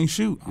 You can't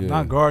shoot. I'm Yeah.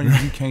 not guarding you.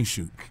 You can't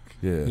shoot.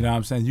 Yeah. You know what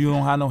I'm saying? You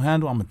don't have no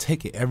handle, I'm going to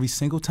take it every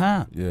single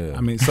time. Yeah.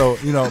 I mean, so,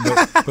 you know,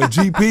 but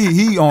GP,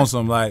 he on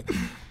some, like,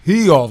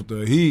 he off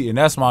the heat, and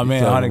that's my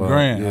man, talking 100 about-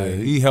 grand. yeah, Like,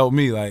 he- he helped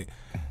me. Like,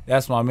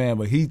 that's my man,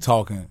 but he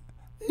talking,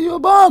 you a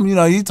bum. You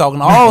know, he talking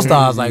to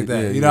all-stars like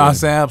that. Yeah, you know what I'm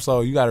saying?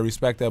 So you got to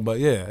respect that. But,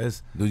 yeah,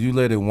 it's Do you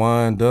let it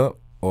wind up,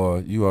 or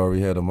you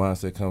already had a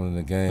mindset coming in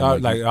the game?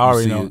 Like, you, I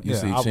already you see, know. You Yeah,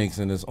 see I- chinks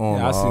in his armor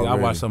yeah, I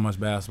already. watch so much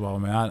basketball,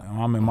 man.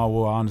 I'm in my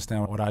world. I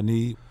understand what I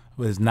need.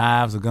 Whether it's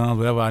knives or guns,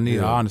 whatever I need,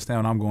 Yeah. I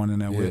understand what I'm going in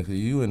there Yeah, with. 'cause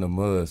you in the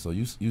mud, so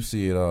you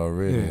see it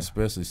already, Yeah. and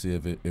especially see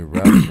if it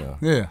rattles down.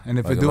 Yeah, and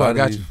if Like, it do, I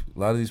got these, you. A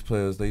lot of these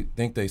players, they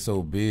think they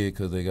so big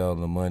because they got all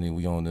the money.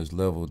 We on this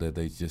level that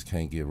they just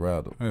can't get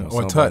rattled. Yeah, When or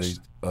somebody touched.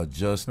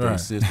 adjust their Right.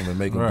 system and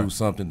make them Right. do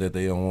something that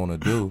they don't want to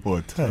do. Or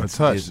touch. A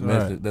touch, It's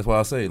mentally- right. That's why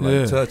I say, like,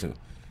 Yeah. touching.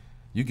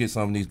 You get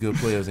some of these good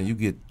players and you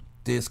get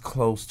this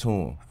close to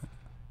him.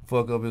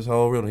 Fuck up his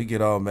whole rhythm. He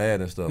get all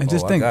mad and stuff. And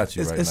just think, I got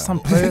you it's, right it's now. some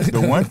players.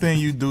 The one thing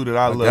you do that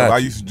I love, got I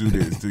you. used to do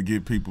this to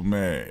get people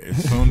mad.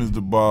 As soon as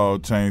the ball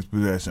changed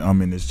possession,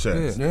 I'm in his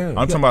chest. Yeah. I'm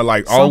talking about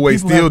like Some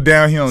always people still have-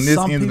 down here on this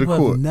some end of the people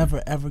court. have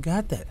never ever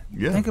got that.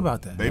 Yeah. Think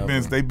about that.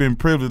 They've been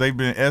privileged. They've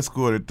been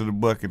escorted to the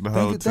bucket the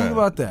whole time. Think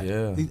about that.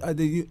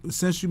 Yeah.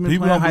 Since you've been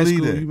People playing don't high believe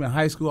school, that. you've been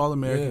high school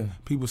All-American. Yeah.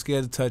 People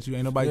scared to touch you.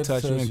 Ain't nobody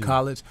Scared to touch you in touch you.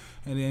 college,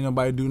 and ain't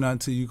nobody do nothing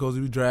to you because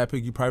you draft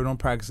pick. You probably don't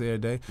practice every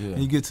day. Yeah.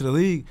 And you get to the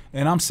league,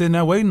 and I'm sitting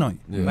there waiting on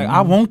you. Yeah. Like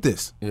I want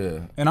this, Yeah.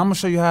 and I'm gonna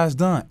show you how it's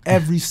done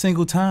every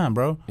single time,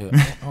 bro. Yeah,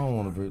 I don't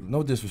want to.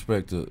 No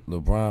disrespect to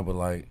LeBron, but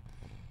like,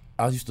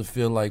 I used to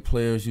feel like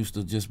players used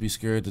to just be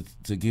scared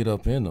to get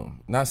up in them.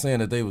 Not saying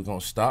that they was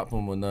gonna stop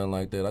them or nothing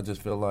like that. I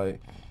just feel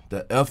like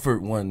the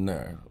effort wasn't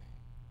there.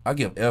 I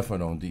give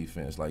effort on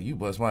defense. Like, you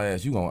bust my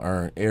ass, you gonna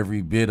earn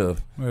every bit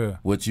of Yeah.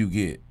 what you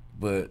get.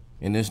 But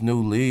in this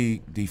new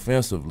league,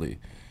 defensively,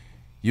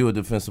 you a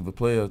defensive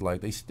player.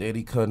 Like, they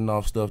steady cutting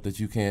off stuff that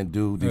you can't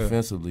do Yeah.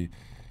 defensively.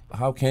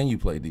 How can you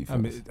play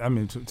defense? I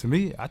mean, to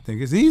me, I think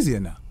it's easier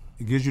now.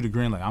 It gives you the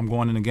green light. I'm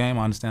going in the game.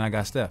 I understand I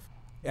got Steph.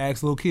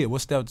 Ask little kid,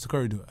 what Steph does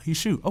Curry do? He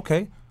shoot.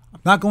 Okay,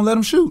 I'm not gonna let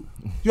him shoot.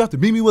 You have to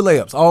beat me with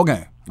layups all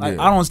game. Like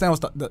Yeah. I don't understand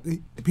what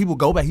the people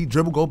go back. He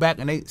dribble, go back,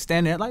 and they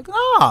stand there like,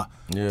 nah.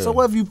 Yeah. So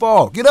what if you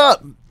fall? Get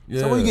up.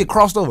 Yeah. So when you get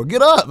crossed over,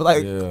 get up.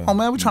 Like, Yeah. oh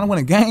man, we trying to win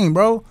a game,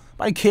 bro.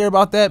 Nobody care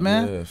about that,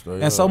 man. Yeah,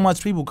 straight and so up.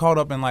 much people caught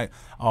up in like,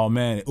 oh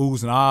man,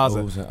 oohs and ahs,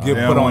 Oohs and get They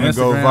put don't on want to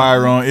go Instagram.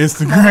 viral on I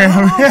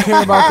Instagram. don't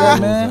care about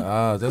that,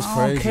 man. That's I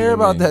crazy. don't care to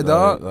about me. that,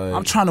 dog. Like,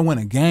 I'm trying to win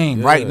a game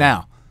Yeah. right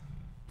now.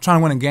 I'm trying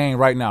to win a game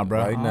right now, bro.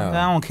 Right now.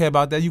 I don't care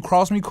about that. You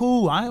cross me,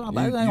 cool. I ain't You-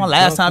 my you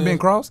last dunked time being it,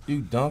 crossed.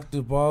 You dunked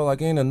the ball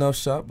like ain't enough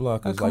shot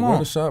blockers. Like, come Like, where on.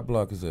 the shot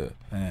blockers at?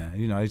 Man,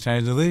 you know they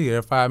changed the league.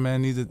 Every 5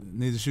 men needs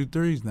to shoot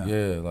threes now.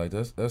 Yeah, like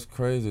that's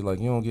crazy. Like,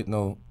 you don't get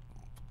no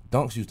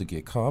dunks used to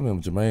get caught. I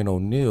remember Jermaine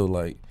O'Neal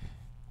like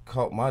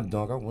caught my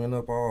dunk. I went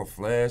up all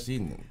flashy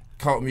and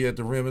caught me at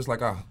the rim. It's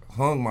like I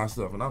hung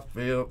myself and I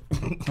fell.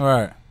 All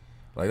right.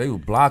 Like, they were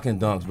blocking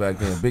dunks back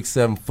then. Big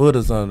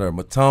 7-footers under there.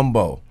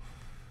 Matumbo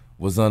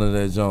was under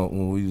that junk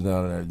when we was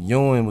down there.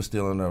 Ewing was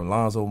still in there.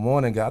 Lonzo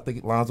Mourning got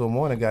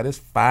his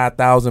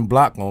 5,000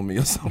 block on me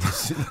or some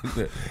shit like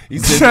that.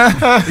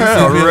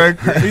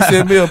 He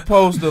sent me a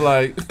poster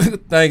like,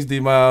 thanks,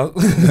 D-Miles.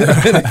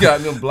 And he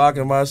got me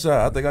blocking my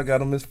shot. I think I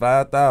got him his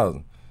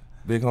 5,000.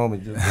 Big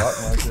homie just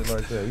blocked my shit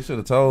like that. He should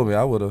have told me.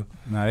 I would have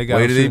Nah, they got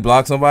waited him he shoot-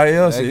 block somebody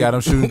else. They got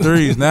him shooting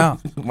threes now.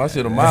 My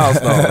shit a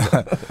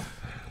milestone.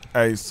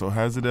 Hey, so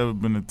has it ever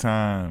been a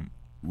time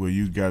where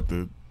you got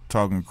to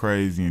talking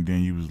crazy and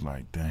then you was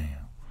like, damn,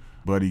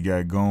 buddy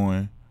got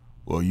going,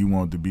 or you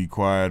wanted to be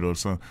quiet or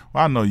something?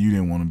 Well, I know you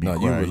didn't want to be No, you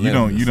quiet.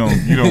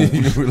 relentless. You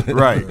don't,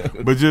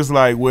 right. But just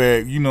like where,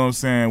 you know what I'm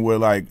saying, where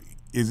like,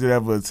 is it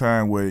ever a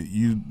time where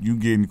you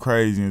getting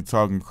crazy and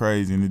talking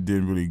crazy and it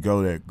didn't really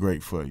go that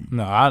great for you?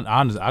 No,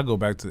 I go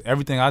back to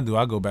everything I do.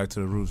 I go back to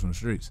the roots from the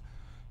streets.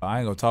 I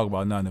ain't gonna talk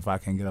about nothing if I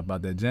can't get up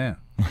out that jam.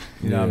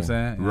 You know what I'm Yeah,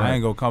 saying? right. I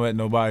ain't gonna come at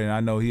nobody and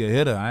I know he a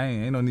hitter. I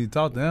ain't no need to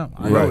talk to him.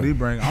 I know Right. what he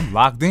bring. I'm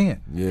locked in.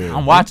 Yeah.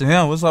 I'm watching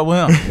him. What's up with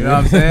him? You know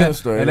what I'm saying?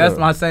 Straight And that's up.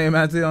 my same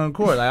attitude on the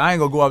court. Like I ain't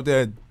gonna go up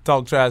there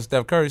talk trash to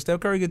Steph Curry. Steph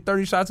Curry get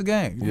 30 shots a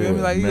game. You feel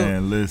me? Like,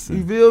 man, listen.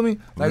 You feel me?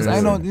 Like,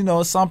 Listen. I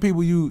know, some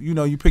people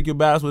you pick your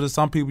battles with,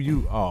 some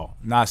people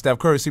Steph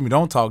Curry see me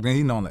don't talk, then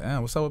he know, like,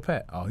 what's up with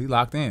Pat? Oh, he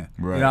locked in.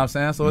 Right. You know what I'm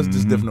saying? So it's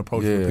just different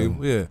approach for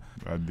people. Yeah.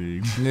 I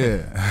dig.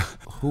 Yeah.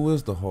 Who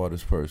is the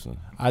hardest person?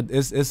 I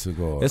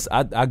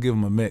give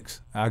him a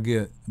mix. I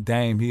get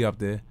Dame, he up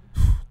there.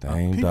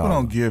 Dame People Dollar.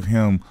 don't give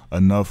him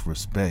enough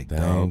respect, Dame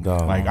dog.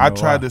 Dollar. Like, I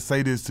tried to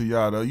say this to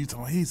y'all, though. You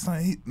told me,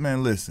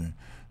 man, listen.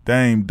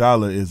 Dame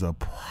Dollar is a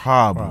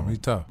problem. He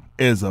tough.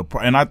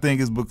 And I think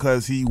it's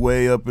because he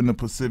way up in the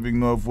Pacific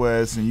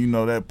Northwest, and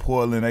that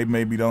Portland, they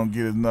maybe don't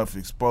get enough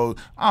exposed.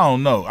 I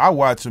don't know. I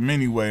watch him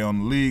anyway on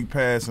the League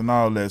Pass and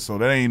all that, so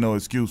that ain't no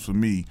excuse for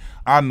me.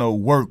 I know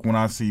work when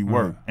I see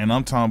work, and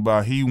I'm talking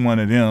about he one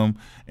of them,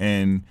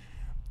 and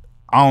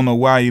I don't know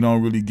why he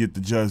don't really get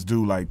the just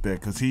due like that,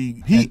 because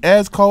he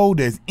as cold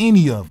as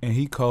any of them. And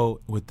he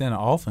cold within the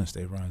offense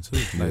they run, too.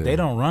 Like, they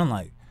don't run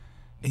like,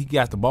 he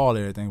got the ball and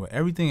everything, but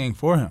everything ain't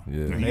for him.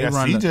 Yeah. He They got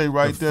run CJ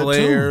right the there,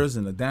 flares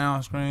and the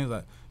down screens.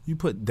 Like, you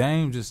put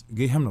Dame, just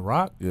get him to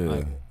rock. Yeah.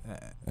 Like,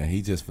 And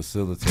he just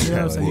facilitates. you know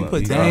what I'm saying? You Like,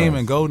 put he Dame does.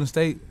 in Golden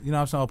State, you know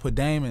what I'm saying? Put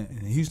Dame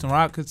in Houston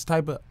Rockets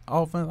type of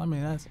offense. I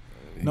mean, that's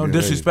no Yeah.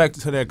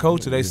 disrespect to their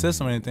coach or their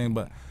system or anything,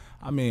 but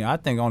I mean, I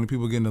think only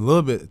people getting a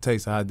little bit of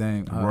taste of how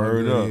Dame.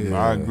 Word up. Yeah.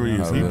 I agree.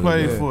 Yeah. He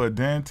played Yeah. for a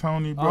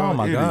D'Antoni, bro. Oh,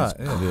 my It God.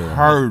 is Yeah.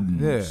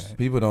 curtains. Yeah.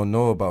 People don't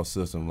know about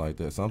system like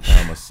that.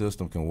 Sometimes a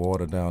system can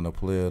water down a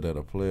player that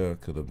a player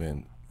could have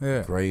been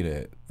Yeah. great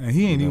at. And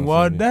he ain't You know even what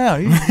I'm watered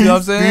down. You know what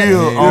I'm saying?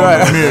 Still You're on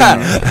right. the million.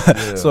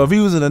 Yeah. So if he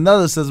was in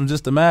another system,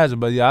 just imagine.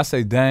 But yeah, I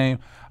say Dame,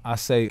 I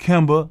say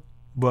Kimba,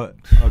 but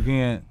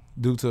again,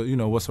 due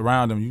to what's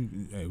around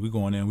him, we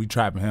going in, we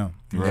trapping him,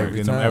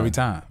 Every every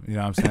time. time. You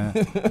know what I'm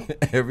saying?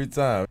 Every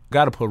time.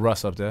 Got to put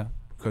Russ up there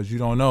because you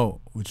don't know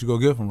what you go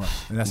get from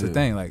Russ, and that's the Yeah.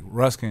 thing. Like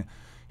Russ can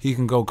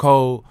go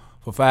cold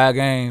for 5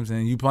 games,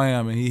 and you play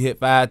him, and he hit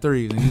 5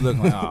 threes, and you look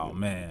like, oh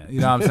man, you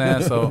know what I'm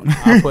saying? So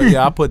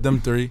I put them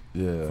 3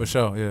 Yeah. for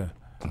sure. Yeah.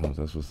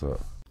 That's what's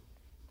up.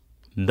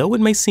 Though it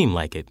may seem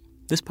like it,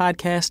 this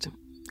podcast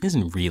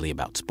isn't really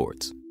about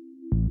sports.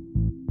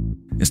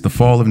 It's the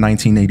fall of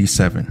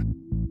 1987.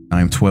 I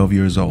am 12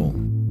 years old,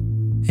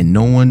 and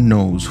no one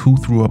knows who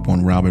threw up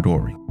on Robert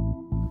Horry.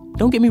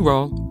 Don't get me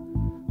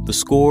wrong. The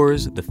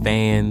scores, the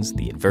fans,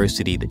 the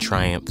adversity, the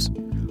triumphs,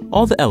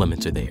 all the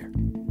elements are there.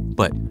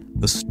 But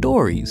the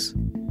stories,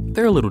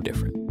 they're a little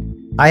different.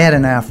 I had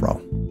an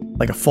afro,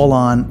 like a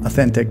full-on,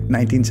 authentic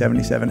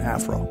 1977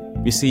 afro.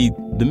 You see,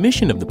 the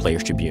mission of the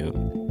Players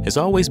Tribune has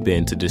always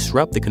been to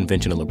disrupt the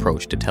conventional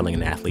approach to telling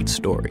an athlete's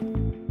story.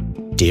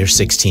 Dear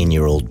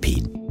 16-year-old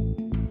Pete,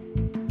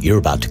 you're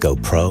about to go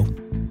pro,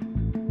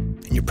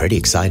 and you're pretty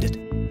excited.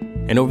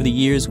 And over the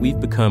years, we've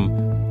become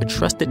a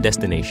trusted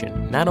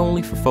destination, not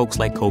only for folks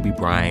like Kobe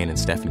Bryant and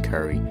Stephen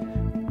Curry,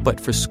 but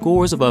for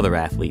scores of other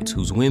athletes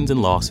whose wins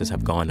and losses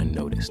have gone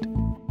unnoticed.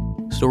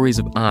 Stories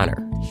of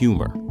honor,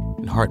 humor,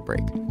 and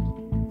heartbreak.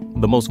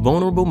 The most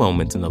vulnerable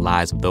moments in the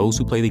lives of those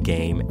who play the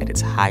game at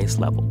its highest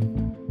level.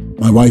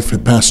 My wife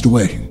had passed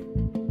away,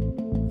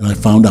 and I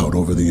found out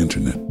over the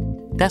internet.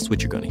 That's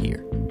what you're going to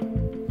hear,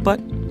 but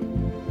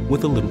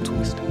with a little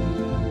twist.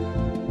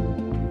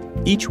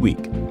 Each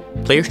week,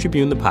 Players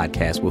Tribune, the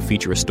podcast, will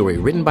feature a story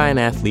written by an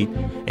athlete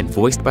and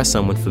voiced by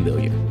someone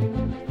familiar.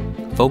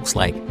 Folks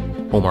like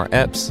Omar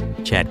Epps,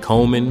 Chad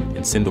Coleman, and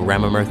Sindel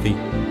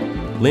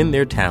Ramamurthy lend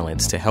their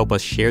talents to help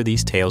us share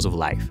these tales of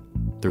life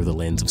through the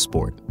lens of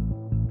sport.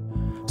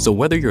 So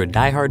whether you're a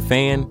diehard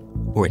fan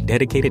or a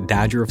dedicated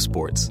dodger of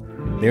sports,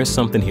 there's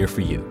something here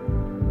for you.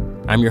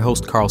 I'm your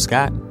host, Carl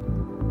Scott.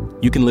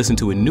 You can listen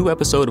to a new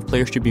episode of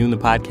Players Tribune, the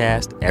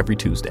podcast, every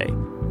Tuesday,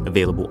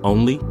 available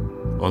only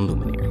on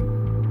Luminary.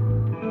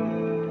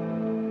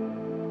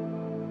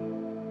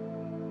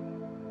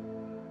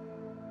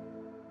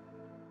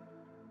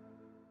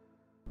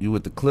 You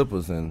with the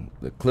Clippers, and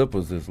the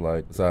Clippers is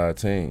like, it's our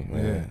team,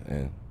 man. Yeah.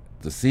 And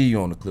to see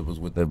you on the Clippers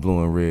with that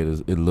blue and red,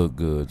 it looked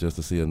good. Just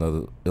to see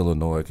another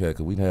Illinois cat,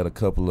 because we had a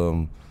couple of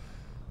them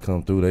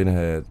come through. They done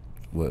had,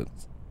 what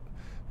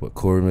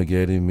Corey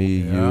Maggette, me,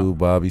 you,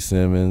 Bobby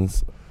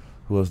Simmons.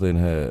 Who else they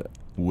done had?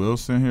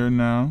 Wilson here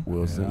now.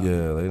 Wilson,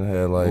 yeah, they done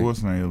had like.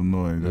 Wilson ain't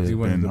Illinois. That's he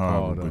went Ben to DePaul,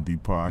 Harbor, though. but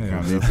DePaul.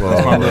 Yeah, That's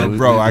DePaul. my little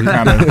bro. I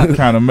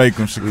kind of make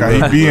him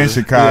Chicago. He be in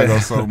Chicago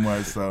so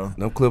much. So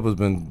Them Clippers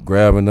been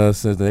grabbing us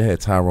since they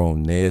had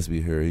Tyrone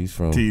Nesby here. He's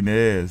from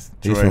T-Nez,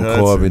 He's Troy from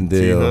Hudson,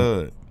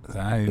 Carbondale. T-Hud.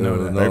 I didn't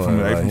know that.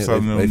 They from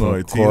Southern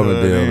Illinois. T-Hud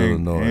Carbondale,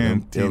 and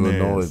Illinois. T-Nez.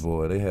 Illinois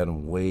boy, they had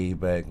them way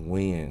back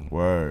when.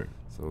 Word.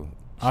 So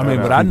I mean,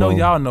 Shout but out I know to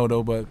y'all know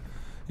though, but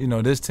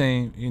this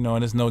team,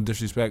 and it's no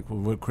disrespect for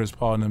what Chris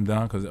Paul and them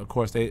done, because of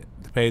course they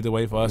paved the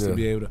way for us to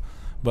be able to.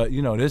 But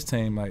this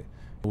team, like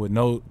with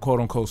no quote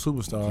unquote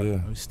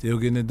superstar, we still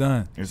getting it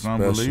done. It's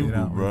Special.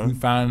 unbelievable, bro. We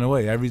finding a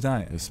way every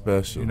time. it's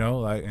special.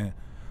 And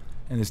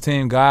this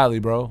team godly,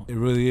 bro. It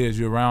really is.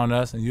 You're around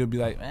us, and you'll be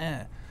like,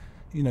 man,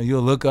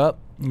 you'll look up,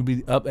 You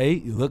be up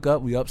 8, you look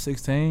up, we up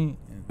 16.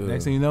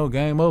 Next thing you know,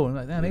 game over. I'm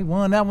like, damn, they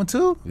won that one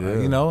too.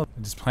 Yeah. You know,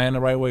 just playing the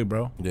right way,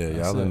 bro. Yeah,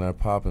 y'all in there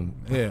popping.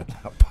 Yeah,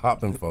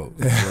 popping folks.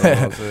 You know what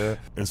I'm saying?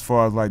 As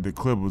far as like the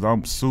Clippers,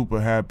 I'm super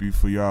happy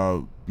for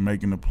y'all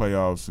making the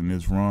playoffs and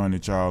this run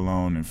that y'all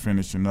on and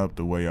finishing up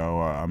the way y'all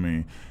are. I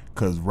mean,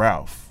 because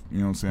Ralph, you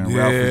know what I'm saying? Yeah.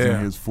 Ralph is in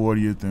his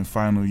 40th and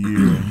final year,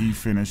 and he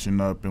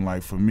finishing up. And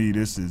like for me,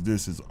 this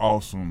is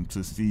awesome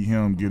to see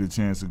him get a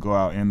chance to go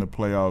out in the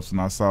playoffs.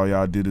 And I saw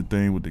y'all did a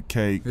thing with the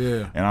cake.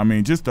 Yeah. And I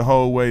mean, just the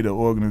whole way the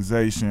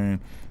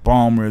organization,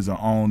 Ballmer as an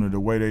owner, the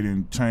way they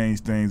didn't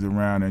change things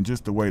around, and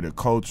just the way the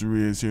culture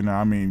is here now.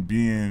 I mean,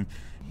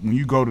 when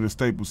you go to the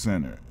Staples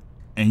Center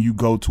and you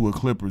go to a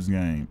Clippers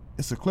game,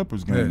 it's a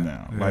Clippers game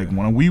now. Yeah. Like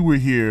when we were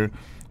here,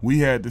 we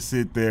had to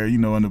sit there, you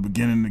know, in the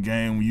beginning of the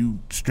game when you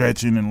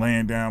stretching and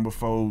laying down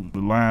before the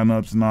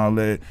lineups and all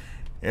that.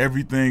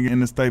 Everything in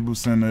the Staples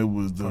Center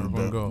was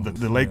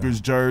the Lakers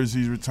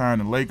jerseys, retiring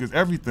the Lakers,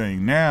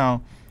 everything.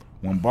 Now,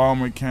 when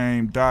Ballmer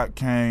came, Doc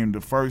came,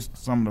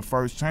 some of the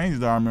first changes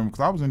that I remember,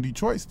 because I was in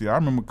Detroit still, I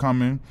remember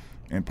coming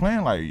and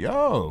playing like,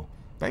 yo,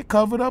 they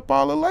covered up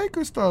all the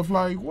Lakers stuff.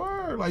 Like,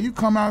 word. Like, you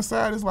come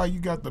outside, it's like you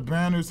got the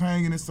banners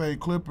hanging that say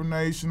Clipper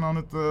Nation on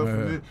the stuff.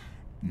 Yeah.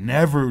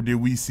 Never did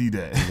we see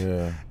that.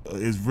 Yeah.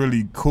 It's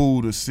really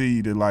cool to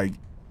see that, like,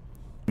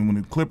 when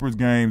the Clippers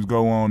games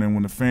go on and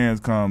when the fans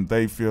come,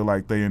 they feel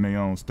like they in their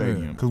own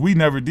stadium. Because we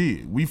never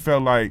did. We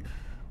felt like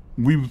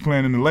we was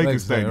playing in the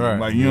Lakers stadium. Right.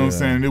 Like, you know what I'm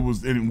saying? It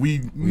was, and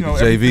we, you know,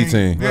 JV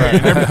team. Yeah,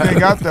 and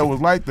everything out there was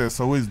like that.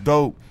 So it's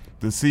dope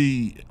to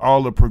see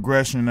all the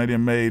progression that they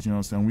made. You know what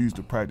I'm saying? We used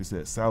to practice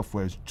at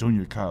Southwest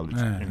Junior College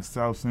in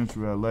South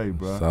Central LA,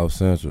 bro. South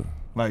Central.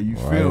 Like, you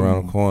right feel around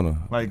me? the corner.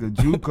 Like a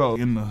JUCO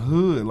in the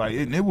hood. Like,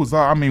 it was,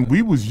 I mean,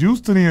 we was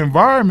used to the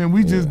environment.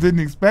 We just didn't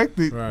expect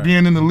it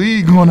being in the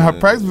league, going our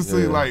practice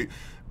facility. Like,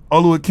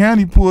 Oliver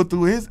County pulled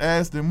through his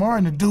Aston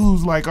Martin. The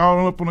dudes, like,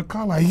 all up on the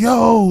car, like,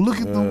 yo,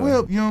 look at the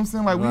whip. You know what I'm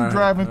saying? Like, we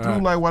driving through,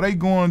 like, while they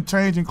going,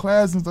 changing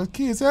classes. Like,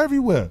 kids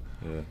everywhere.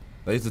 Yeah.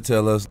 They used to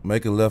tell us,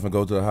 make a left and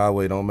go to the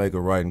highway, don't make a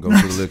right and go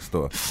to the liquor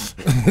store.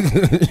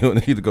 You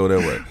don't need to go that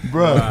way.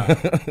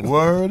 Bruh,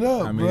 word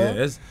up, I mean,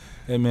 bruh.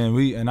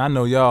 And I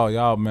know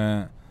y'all,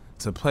 man,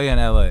 to play in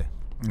LA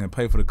and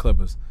play for the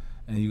Clippers,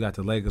 and you got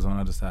the Lakers on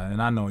the other side,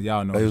 and I know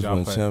y'all know they was y'all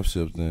winning play.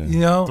 championships then. You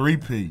know,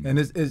 3P. And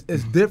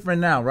it's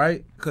different now,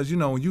 right? Because you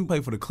know when you play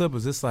for the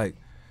Clippers, it's like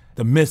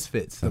the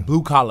misfits, the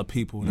blue collar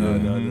people,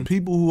 the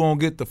people who won't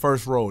get the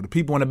first row, the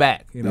people in the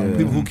back, you know,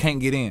 people who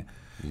can't get in.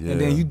 Yeah.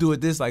 And then you do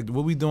it this like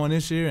what we doing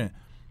this year, and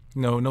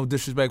you know, no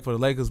disrespect for the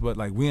Lakers, but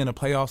like we in the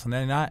playoffs and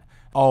they're not.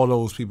 All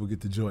those people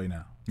get the joy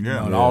now.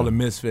 Yeah. You know, all the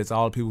misfits,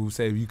 all the people who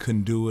say you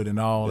couldn't do it and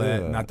all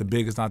that. Not the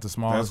biggest, not the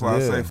smallest.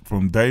 That's why I say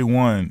from day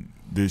one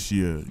this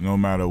year, no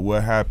matter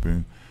what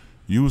happened,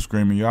 you was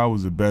screaming y'all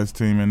was the best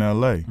team in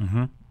L.A.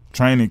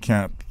 Training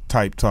camp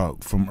type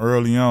talk from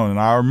early on. And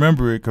I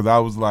remember it because I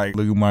was like,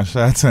 look at my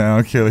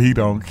Chi-Town killer. He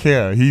don't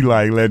care. He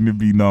like letting it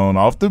be known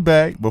off the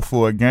back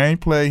before a game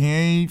play. He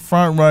ain't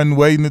front running,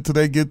 waiting until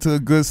they get to a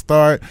good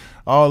start.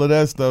 All of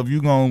that stuff,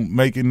 you going to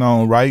make it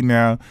known right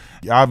now.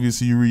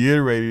 Obviously, you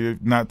reiterated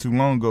it not too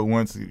long ago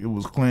once it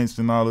was clinched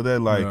and all of that.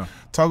 Like,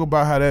 talk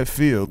about how that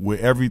feels with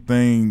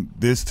everything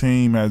this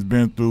team has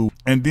been through.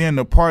 And then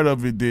the part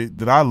of it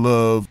that I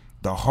love,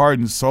 the heart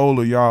and soul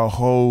of y'all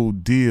whole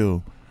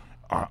deal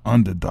are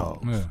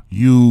underdogs. Yeah.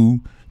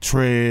 You,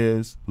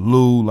 Trez,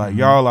 Lou, like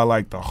y'all are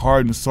like the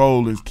heart and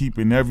soul is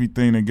keeping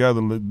everything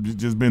together.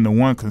 Just been the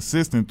one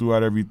consistent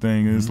throughout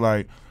everything. And it's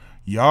like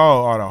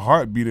y'all are the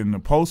heartbeat and the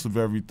pulse of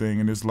everything.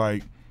 And it's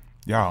like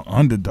y'all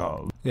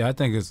underdogs. Yeah, I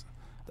think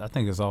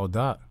it's all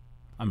Doc.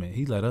 I mean,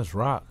 he let us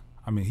rock.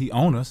 I mean, he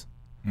own us.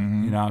 You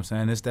know what I'm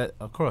saying? It's that,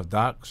 of course,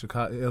 Doc,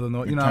 Chicago,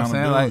 Illinois. You know what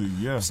I'm saying?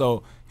 Like,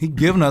 so he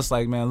giving us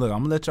like, man, look, I'm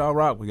gonna let y'all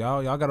rock, but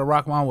y'all gotta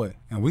rock my way.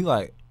 And we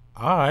like,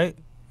 all right.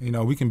 You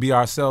know, we can be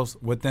ourselves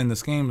within the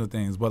scheme of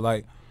things, but,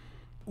 like,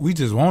 we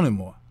just want it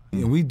more.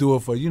 And we do it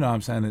for, you know what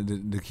I'm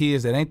saying, the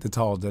kids that ain't the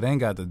tallest, that ain't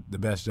got the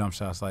best jump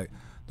shots, like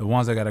the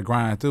ones that got to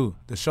grind through,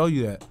 to show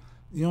you that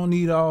you don't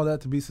need all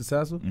that to be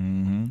successful.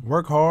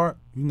 Work hard,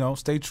 you know,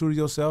 stay true to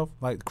yourself,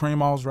 like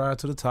cream always rise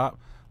to the top,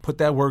 put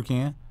that work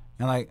in,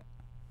 and, like,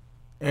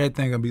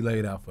 everything going to be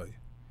laid out for you.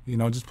 You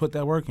know, just put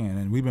that work in.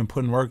 And we've been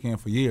putting work in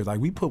for years.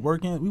 Like, we put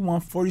work in. We won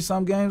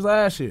 40-some games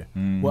last year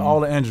with all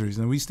the injuries,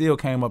 and we still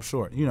came up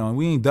short. You know, and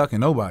we ain't ducking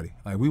nobody.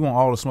 Like, we want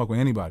all the smoke with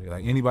anybody.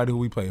 Like, anybody who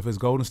we play. If it's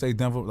Golden State,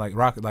 Denver, like,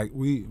 Rocket, like,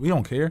 we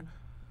don't care.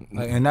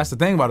 Like, and that's the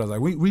thing about us. Like,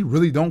 we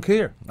really don't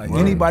care. Like,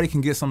 anybody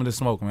can get some of the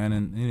smoke, man.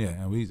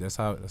 And that's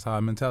how our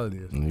mentality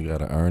is. And you got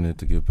to earn it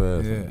to get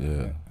past it.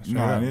 Yeah.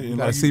 You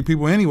got to see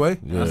people anyway.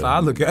 Yeah. That's how I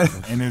look at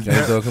it. And it's you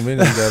got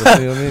to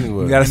see them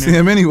anyway. You got to see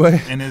them anyway.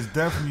 And it's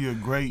definitely a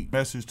great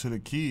message to the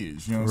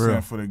kids, you know what I'm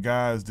saying, for the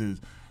guys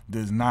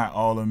there's not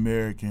all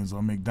Americans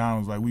or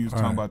McDonald's. Like, we was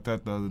talking about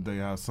that the other day,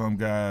 how some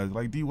guys,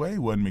 like D-Wade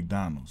wasn't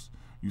McDonald's.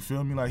 You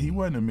feel me? Like, he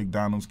wasn't a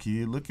McDonald's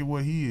kid. Look at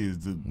what he is,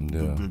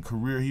 the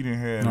career he didn't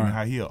have, and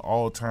how he an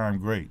all-time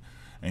great.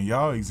 And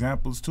y'all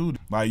examples too.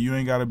 Like, you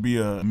ain't gotta be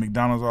a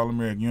McDonald's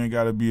All-American. You ain't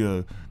gotta be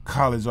a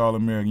college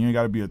All-American. You ain't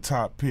gotta be a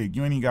top pick.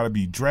 You ain't even gotta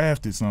be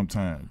drafted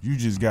sometimes. You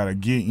just gotta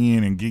get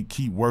in and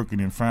keep working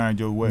and find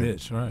your way.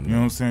 Bitch, right. You know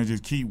what I'm saying?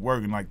 Just keep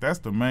working. Like, that's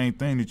the main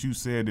thing that you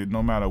said, that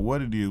no matter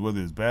what it is,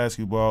 whether it's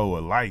basketball or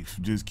life,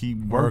 just keep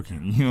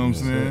working. You know what I'm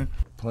saying?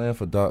 Playing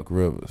for Doc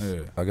Rivers.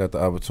 Yeah. I got the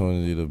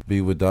opportunity to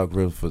be with Doc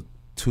Rivers for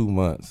 2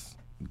 months.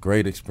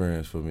 Great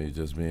experience for me,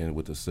 just being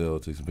with the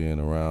Celtics, being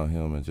around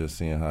him, and just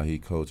seeing how he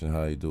coach and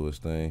how he do his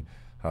thing,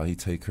 how he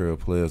take care of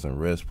players and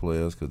rest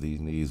players, because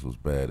these knees was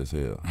bad as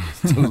hell.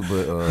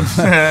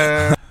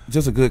 But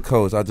just a good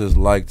coach. I just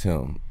liked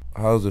him.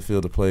 How does it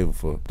feel to play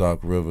for Doc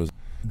Rivers?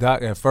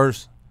 Doc, at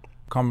first,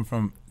 coming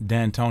from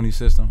D'Antoni's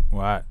system,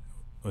 where I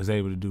was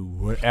able to do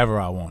whatever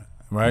I wanted,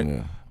 right?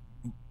 Yeah.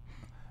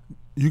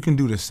 You can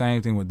do the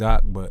same thing with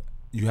Doc, but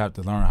you have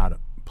to learn how to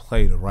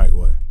play the right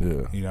way.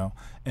 Yeah. You know?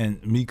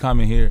 And me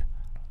coming here,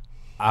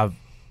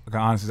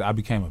 honestly, I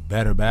became a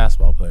better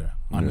basketball player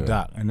under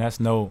Doc. And that's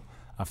no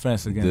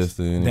offense against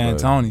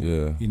D'Antoni.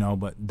 Yeah. You know,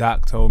 but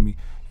Doc told me,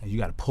 you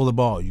got to pull the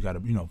ball. You got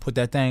to, put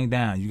that thing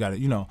down. You got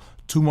to,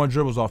 2 more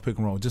dribbles off pick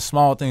and roll. Just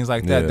small things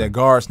like that that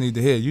guards need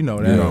to hit. You know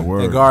that. Yeah,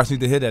 that guards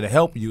need to hit that to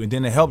help you. And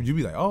then to help you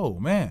be like, oh,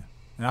 man.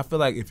 And I feel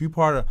like if you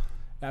part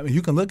of,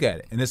 you can look at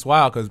it. And it's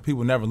wild because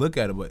people never look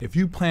at it. But if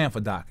you playing for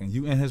Doc and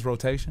you in his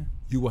rotation,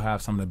 you will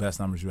have some of the best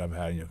numbers you ever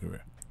had in your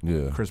career.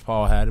 Yeah. Chris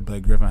Paul had it,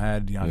 Blake Griffin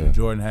had it, DeAndre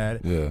Jordan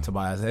had it,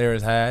 Tobias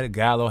Harris had it,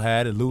 Gallo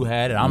had it, Lou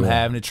had it, I'm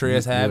having it,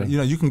 Trez had it.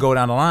 You can go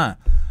down the line.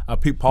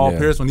 Paul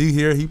Pierce, when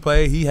he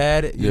played, he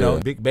had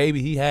it. Big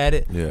Baby, he had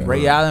it.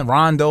 Ray Allen,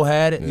 Rondo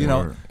had it.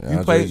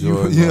 You play,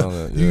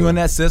 you in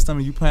that system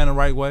and you playing the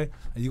right way,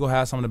 and you gonna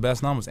have some of the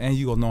best numbers, and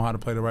you gonna know how to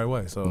play the right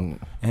way. So, and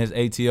his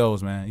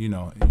ATOs, man,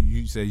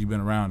 you said you've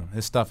been around him.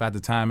 His stuff at the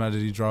time after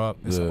he draw up,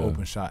 it's an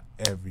open shot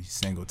every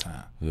single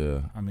time.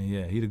 Yeah. I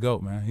mean, he the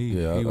GOAT, man. He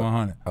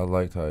 100. I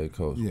liked how he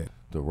coached. Yeah.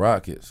 The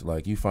Rockets,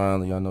 like you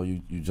finally, I know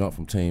you jump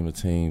from team to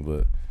team,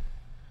 but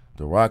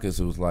the Rockets,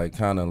 it was like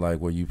kind of like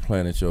where you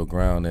planted your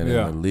ground and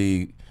the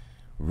league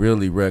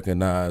really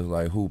recognized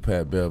like who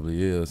Pat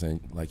Beverly is, and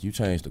like you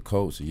changed the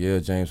coach. Yeah,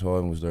 James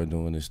Harden was there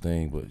doing this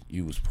thing, but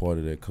you was part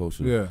of that coach.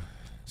 Yeah.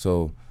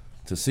 So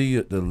to see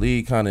the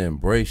league kind of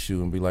embrace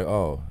you and be like,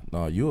 oh,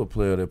 no, you're a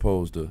player that's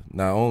supposed to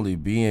not only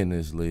be in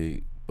this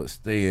league, but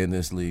stay in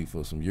this league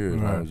for some years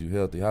as long as you're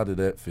healthy. How did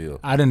that feel?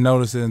 I didn't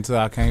notice it until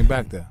I came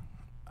back there.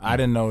 I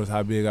didn't notice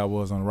how big I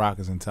was on the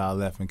Rockets until I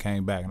left and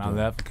came back. And I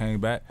left and came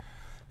back.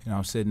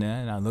 I'm sitting there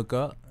and I look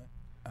up.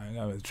 I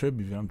got a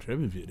tribute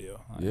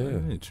video.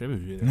 A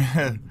tribute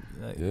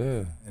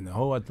video. And the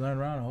whole, I turned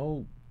around, the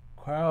whole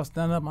crowd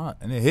stand up,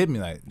 and it hit me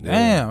like,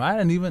 damn, I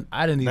didn't even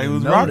they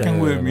was know rocking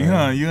that. with me,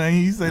 huh?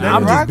 You say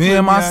I'm just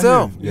being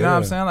myself. You know what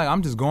I'm saying? Like,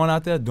 I'm just going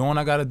out there doing what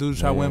I got to do to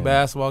try to win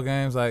basketball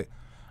games. Like,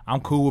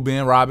 I'm cool with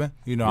being Robin.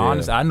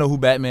 Honestly, I know who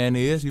Batman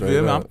is. You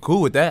feel me? I'm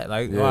cool with that.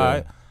 Like, all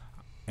right.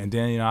 And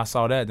then, I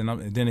saw that.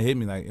 Then it hit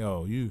me like,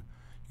 yo, you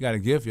got a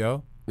gift,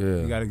 yo.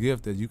 Yeah. You got a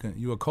gift that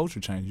you a culture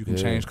change. You can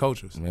change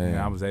cultures. Man. And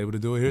I was able to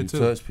do it here too.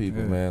 You touch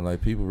people, man.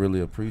 Like, people really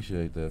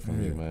appreciate that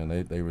from you,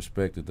 man. They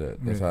respected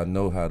that. That's how I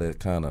know how that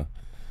kind of,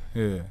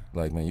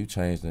 like, man, you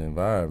changed the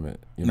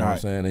environment. You know what I'm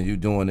saying? And you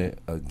doing it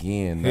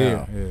again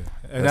now.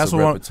 And that's a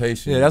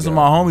reputation. That's what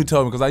my homie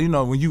told me,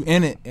 because when you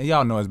in it, and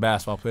y'all know as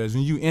basketball players,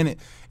 when you in it,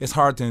 it's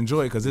hard to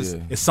enjoy it because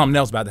it's something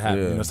else about to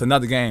happen. It's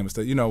another game. It's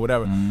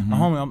whatever. My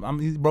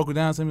homie, he broke it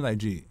down to me like,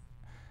 gee,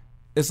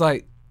 it's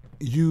like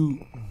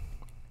you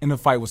in a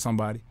fight with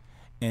somebody,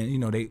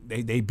 and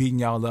they beating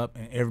y'all up,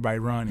 and everybody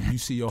run, and you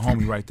see your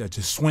homie right there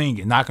just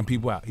swinging, knocking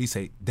people out. He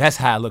say, that's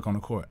how I look on the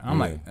court. I'm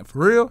like, for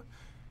real?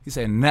 He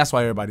said, and that's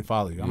why everybody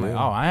follow you. I'm like,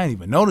 oh, I ain't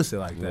even noticed it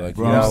like that. Like,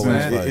 bro,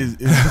 it's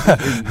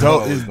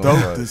dope. It's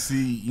dope to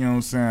see. You know what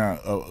I'm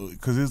saying?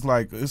 Because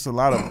it's a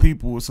lot of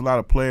people, it's a lot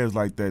of players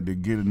like that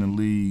get in the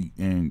league,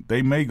 and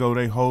they may go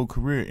their whole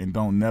career and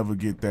don't never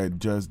get that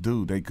just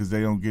due. Because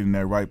they don't get in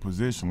that right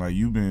position. Like,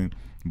 you've been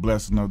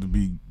blessed enough to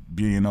be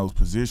in those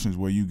positions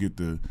where you get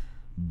to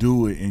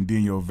do it and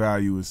then your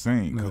value is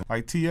seen.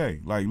 Like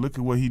T.A., like, look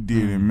at what he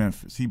did in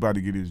Memphis. He about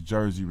to get his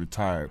jersey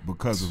retired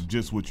because of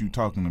just what you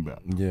talking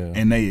about. Yeah.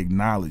 And they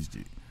acknowledged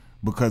it.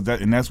 Because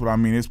that's what I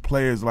mean. It's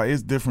players, like,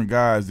 it's different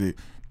guys that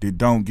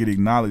don't get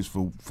acknowledged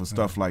for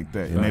stuff like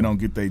that. And they don't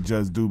get their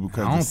just due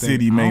because the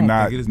city may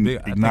not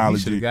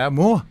acknowledge it. Got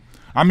more.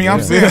 I mean,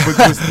 I'm saying,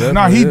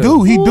 but he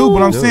do.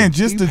 But I'm saying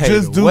just to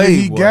just do that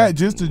he got,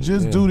 just to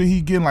do that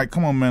he getting. Like,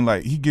 come on, man,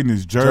 like, he getting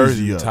his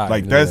jersey up.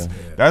 Like, that's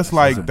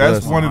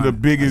one of the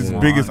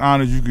biggest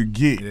honors you could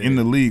get in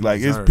the league.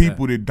 Like, it's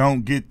people that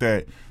don't get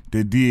that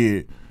did.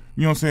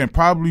 You know what I'm saying?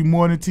 Probably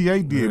more than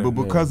T.A. did, but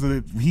because of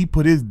it, he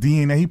put his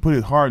DNA, he put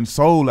his heart and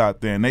soul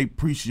out there, and they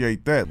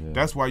appreciate that. Yeah.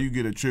 That's why you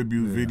get a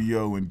tribute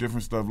video and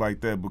different stuff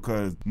like that,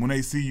 because when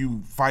they see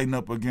you fighting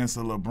up against a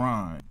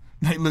LeBron,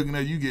 they looking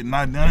at you get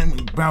knocked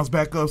down, bounce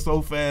back up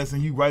so fast,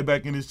 and you right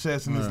back in his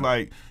chest, and it's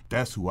like,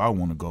 that's who I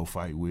want to go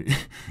fight with.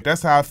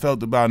 That's how I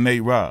felt about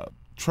Nate Robb.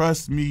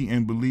 Trust me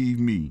and believe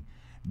me.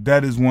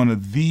 that is one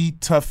of the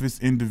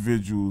toughest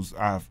individuals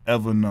I've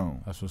ever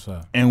known. That's what's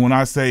up. And when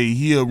I say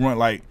he'll run,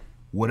 like,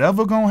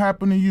 whatever gonna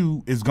happen to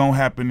you is gonna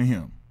happen to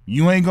him.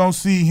 You ain't gonna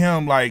see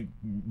him like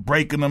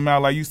breaking them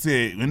out like you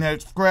said. In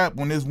that scrap,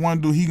 when there's one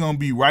dude, he gonna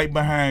be right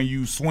behind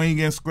you,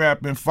 swinging,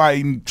 scrapping,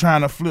 fighting,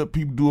 trying to flip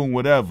people, doing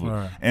whatever.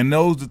 Right. And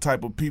those the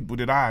type of people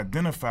that I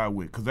identify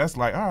with, because that's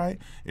like, all right,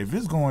 if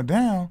it's going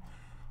down,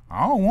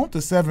 I don't want the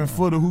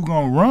 7-footer who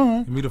gonna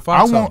run. Me the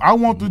fox I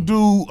want the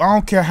dude. I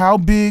don't care how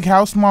big,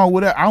 how small,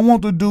 whatever. I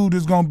want the dude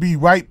that's gonna be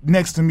right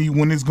next to me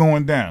when it's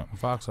going down.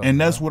 And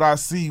that's what I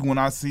see when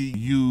I see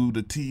you,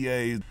 the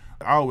TAs.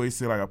 I always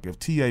say, like, if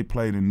TA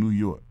played in New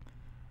York,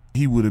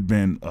 he would have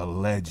been a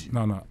legend.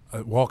 No,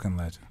 a walking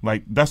legend.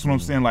 Like, that's what I'm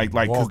saying. Like,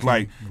 cause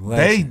like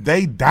legend.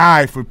 they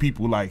die for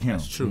people like him.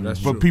 That's true. That's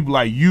for true. people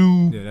like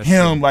you, Yeah, that's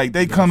him. true. Like,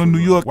 they come to New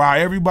York while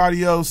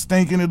everybody else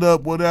stinking it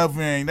up,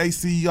 whatever, and they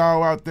see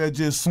y'all out there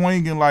just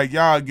swinging. Like,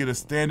 y'all get a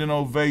standing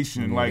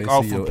ovation, like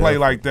off a play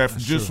like that,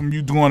 just from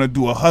you going to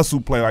do a hustle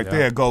play like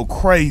that, go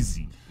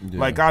crazy. Yeah.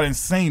 Like, I done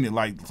seen it.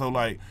 Like, so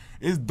like.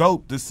 It's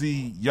dope to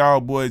see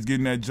y'all boys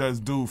getting that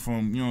just due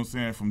from, you know what I'm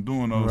saying, from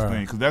doing those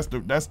things. Because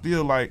that's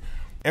still like,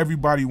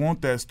 everybody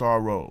want that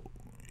star role.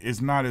 It's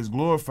not as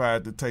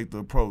glorified to take the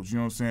approach, you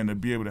know what I'm saying, to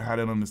be able to have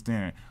that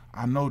understanding.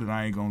 I know that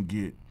I ain't going to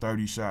get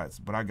 30 shots,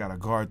 but I got to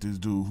guard this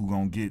dude who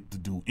going to get to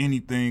do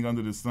anything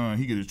under the sun.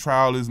 He get to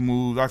try all his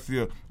moves.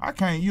 I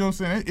can't, you know what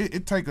I'm saying,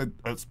 it take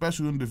a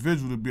special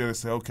individual to be able to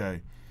say,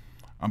 okay,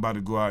 I'm about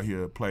to go out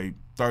here and play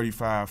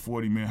 35,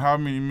 40 minutes, how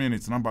many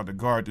minutes, and I'm about to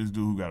guard this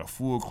dude who got a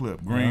full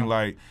clip, green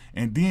light,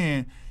 and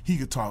then he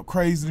could talk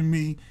crazy to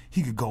me,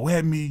 he could go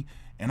at me,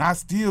 and I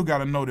still got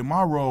to know that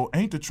my role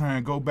ain't to try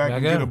and go back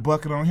and get a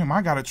bucket on him.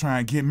 I got to try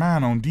and get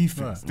mine on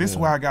defense. This is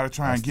where I got to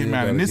try and get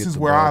mine, and this is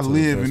where I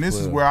live, and this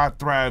is where I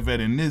thrive at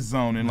in this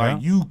zone, and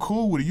like, you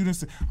cool with it. You didn't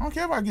say, I don't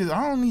care if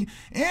I don't need,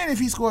 and if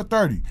he scored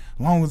 30, as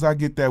long as I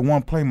get that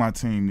one play my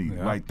team needs.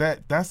 Like,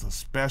 that's a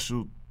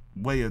special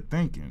way of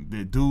thinking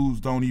that dudes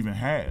don't even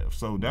have.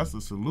 So that's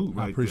a salute.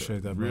 I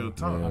appreciate that, real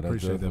talk. Yeah, I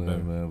appreciate that,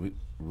 man.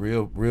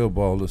 Real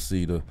ballers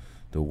see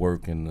the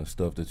work and the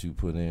stuff that you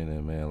put in,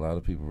 and man, a lot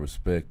of people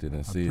respect it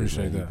and see it.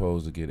 Man. You're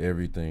supposed to get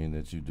everything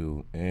that you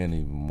do and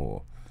even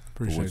more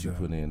for what you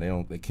put in.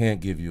 They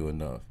can't give you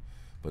enough.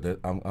 But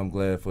I'm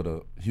glad for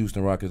the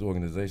Houston Rockets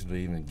organization to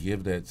even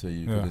give that to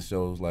you, because it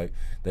shows like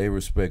they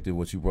respected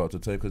what you brought to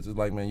the table. Because it's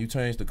like, man, you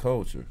changed the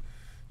culture.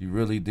 You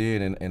really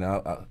did, and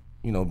I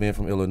you know, being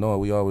from Illinois,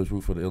 we always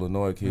root for the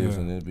Illinois kids,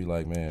 and it'd be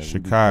like, man,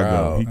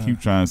 Chicago. He keep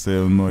trying to say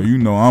Illinois. You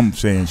know, I'm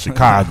saying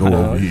Chicago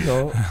over here. You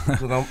know,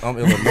 because I'm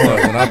Illinois.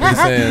 When I be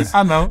saying,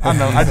 I know.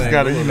 I just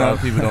gotta, you know.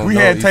 We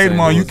had Tatum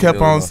on. You kept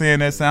on saying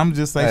that. So I'm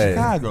just saying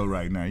Chicago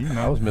right now. You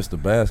know, I was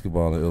Mr.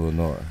 Basketball in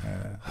Illinois.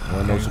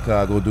 I know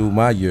Chicago do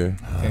my year.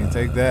 Can't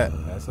take that.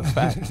 That's a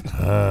fact.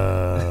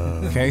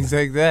 Can't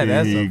take that.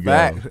 That's a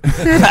fact.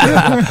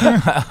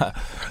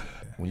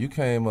 When you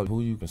came up,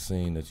 who you can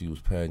seen that you was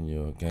padding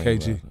your game?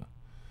 KG.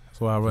 That's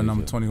why I run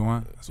number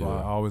 21. That's why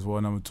I always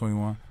wore number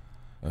 21.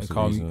 That's the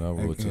reason I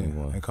wore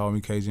 21. They called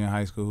me KG in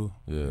high school.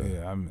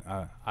 Yeah.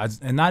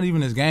 And not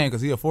even his game,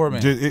 because he a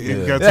four-man.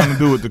 It got something to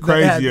do with the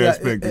crazy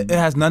aspect. It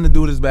has nothing to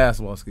do with his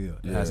basketball skill.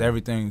 It has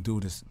everything to do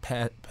with his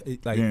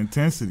the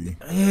intensity.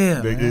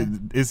 Yeah,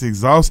 it's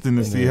exhausting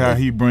to see how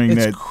he bring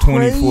that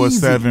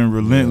 24/7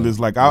 relentless.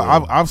 Like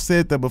I've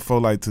said that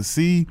before. Like, to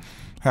see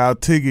how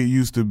Tigger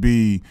used to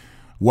be.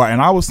 Why?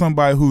 And I was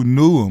somebody who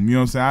knew him, you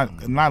know what I'm saying?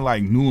 I not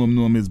like knew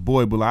him his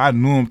boy, but like I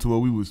knew him to where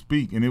we would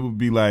speak, and it would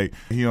be like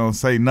he don't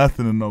say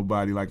nothing to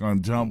nobody, like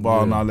on jump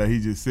ball and all that. He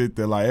just sit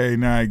there like every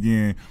now and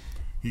again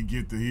he'd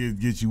get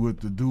you with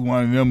the do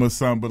one of them or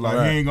something, but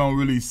like he ain't gonna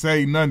really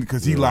say nothing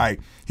because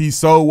he's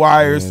so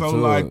wired, so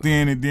locked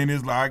in, and then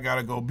it's like I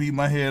gotta go beat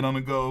my head on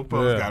the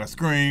goalpost, gotta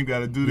scream,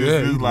 gotta do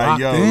this. It's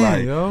like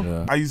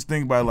I used to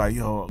think about like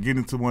get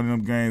into one of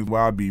them games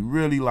where I'd be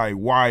really like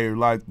wired,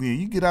 locked in.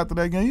 You get after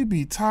that game, you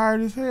be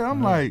tired as hell.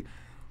 I'm like,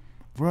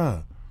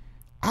 bruh,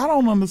 I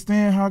don't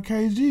understand how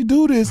KG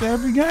do this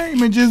every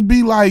game and just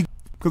be like,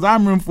 because I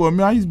remember for a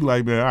minute I used to be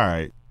like, man, all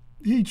right,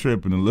 he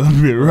tripping a little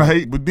bit,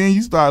 right? But then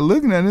you start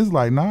looking at it, it's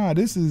like, nah,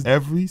 this is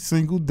every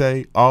single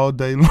day, all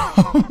day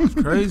long. It's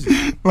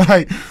crazy.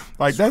 like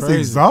that's crazy.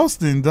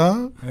 Exhausting,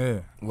 dog. Yeah.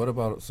 What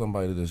about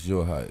somebody that's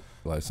your height?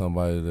 Like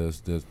somebody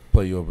that's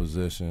play your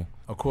position?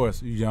 Of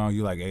course, you young,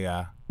 you like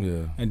AI.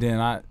 Yeah. And then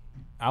I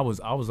was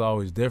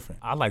always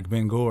different. I like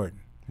Ben Gordon.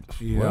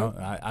 You know,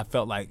 I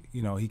felt like,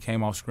 you know, he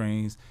came off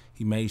screens,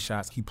 he made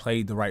shots, he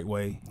played the right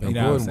way. You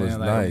know what I'm was saying?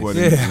 nice. Like,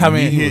 yeah, I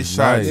mean, he hit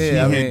shots.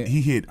 Yeah, he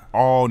hit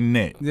all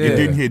net. Yeah. It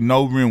didn't hit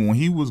no rim. When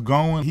he was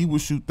going, he would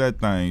shoot that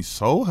thing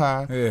so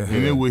high,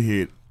 and it would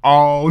hit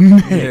all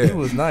net. Yeah, he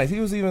was nice. He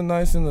was even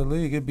nice in the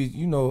league. It be,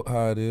 you know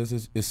how it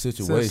is. It's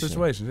situations.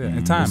 Situations, yeah,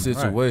 and time.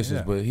 Situations,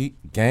 right. But he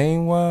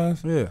game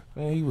wise, man,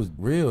 he was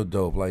real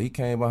dope. Like he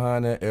came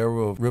behind that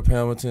era of Rip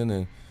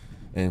Hamilton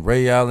and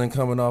Ray Allen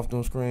coming off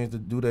them screens to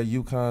do that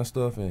UConn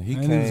stuff, and he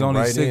came was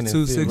only right 6'2", in and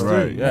 6'3".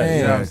 Right. Yeah,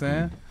 you know what I'm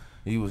saying?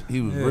 He was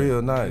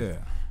real nice. Yeah.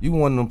 You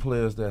one of them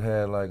players that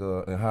had like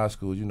in high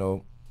school, you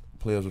know,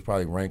 players were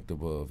probably ranked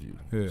above you.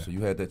 Yeah. So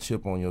you had that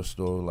chip on your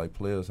shoulder, like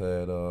players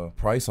had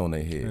price on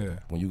their head. Yeah.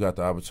 When you got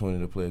the opportunity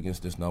to play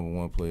against this number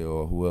one player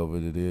or whoever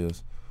it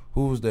is,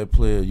 who was that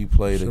player you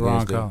played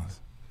Sharon against?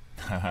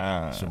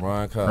 Collins.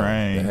 Sharon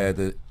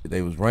Collins.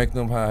 They was ranked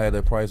them high, had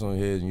that price on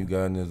his head, and you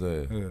got in his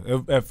ass.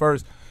 Yeah. At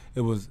first,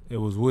 it was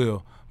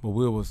Will, but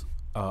Will was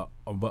a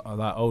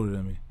lot older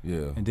than me.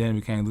 Yeah. And then it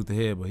became Luther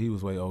Head, but he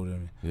was way older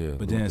than me. Yeah.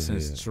 But then Luther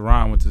since Head.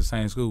 Sharon went to the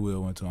same school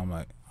Will went to, I'm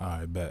like, all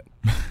right, bet.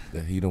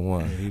 That he the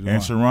one. Yeah, he the And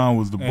one. Sharon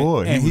was the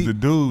boy. He was the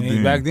dude. And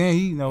then. back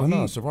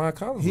then, Sharon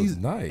Collins he's was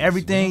nice.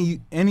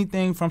 Everything,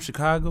 anything from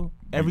Chicago,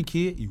 every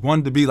kid, you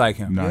wanted to be like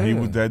him. Nah, he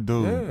was that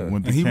dude. Yeah.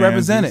 Went to And he Kansas.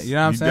 represented, you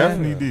know what I'm he saying?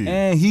 Definitely did.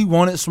 And he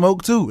wanted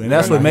smoke too, and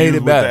that's Yeah, what made he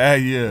it was with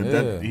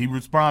better. He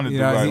responded You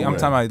the know, right I'm way.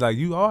 talking about like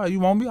you. Oh, you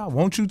want me? I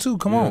want you too.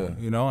 Come on,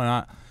 you know.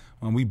 And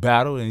when we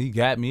battled, and he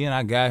got me, and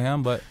I got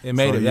him, but it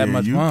made it that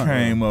much you fun. You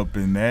came up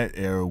in that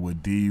era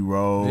with D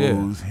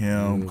Rose,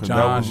 him, cause John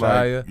that was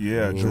Shire,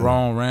 like,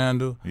 Jerome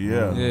Randall,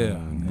 yeah.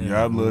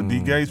 Little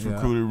D Gates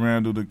recruited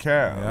Randall to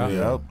Cal,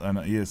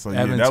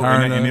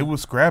 Evan and it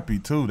was scrappy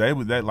too. They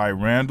was that like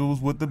Randall's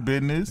with the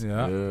business,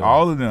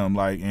 all of them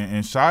like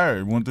and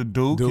Shire went to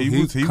Duke.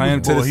 He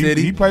came to the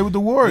city. He played with the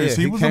Warriors.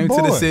 Yeah, he was came a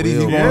boy. to the city. He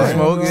wanted to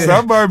smoke.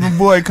 Suburban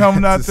boy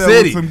coming out there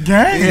with some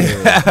game.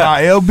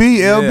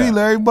 LB,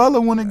 Larry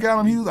Butler when it got him.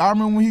 I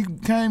remember when he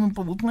came and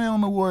was playing on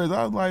the Warriors.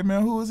 I was like,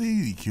 man, who is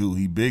he? He cute.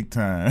 He big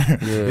time.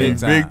 Yeah. Big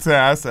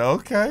time. I said,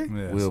 okay.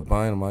 Yeah. Will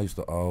Bynum, I used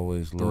to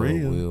always love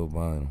Will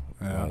Bynum.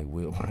 Yeah. Like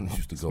Will Bynum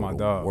used to go my to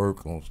dog.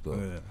 work on stuff.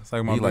 Yeah. It's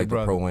like my he big like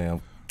brother. the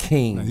pro-am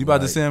king. You about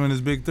to like, see him in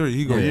his big three.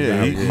 He gonna he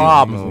have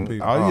problems with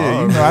people. Oh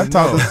yeah, you know I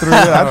talked to Thrill.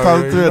 I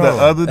talked to Thrill the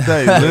other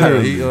day.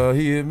 Literally,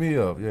 he hit me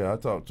up. Yeah, I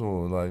talked to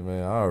him like,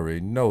 man, I already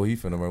know he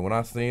finna run. When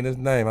I seen his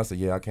name, I said,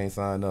 yeah, I can't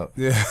sign up.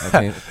 Yeah, I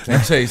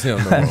can't chase him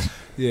no more.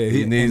 Yeah,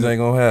 his knees ain't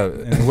gonna have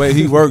it. And the way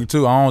he worked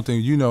too, I don't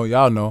think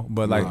y'all know,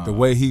 but like the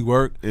way he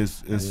worked,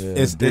 it's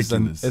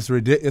ridiculous. It's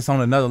ridiculous. It's on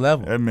another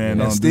level. That man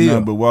don't do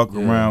nothing but walk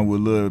around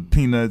with little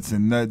peanuts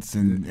and nuts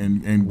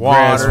and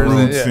Waters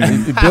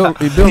grassroots. He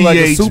built like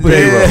a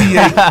superhero.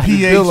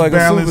 pH like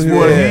balanced superhero.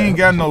 water. He ain't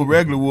got no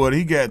regular water.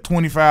 He got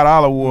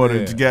 $25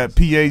 water. He got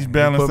pH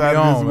balance Put me out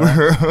on, of this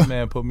world. That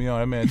man put me on.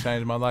 That man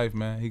changed my life,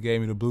 man. He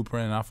gave me the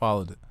blueprint and I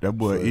followed it. That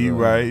boy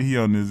right. He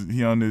on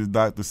his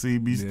Dr.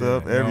 CB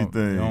stuff,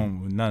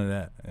 everything. None of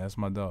that. That's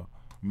my dog.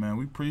 Man,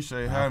 we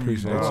appreciate I having you.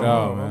 appreciate bro.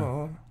 y'all,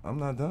 man. I'm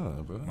not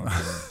done, bro.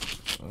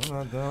 I'm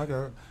not done. I got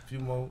a few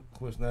more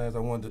questions. I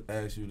wanted to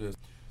ask you this.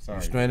 Sorry.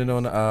 You stranded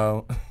on the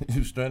island.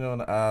 You stranded on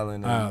the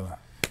island.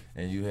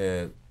 And you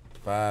had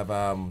 5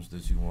 albums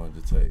that you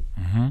wanted to take.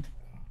 Mm-hmm.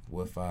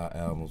 What 5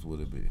 albums would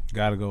it be?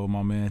 Gotta go with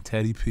my man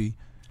Teddy P.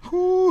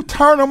 Ooh,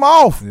 turn them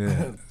off.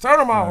 Yeah. Turn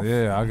them off.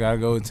 Yeah, I gotta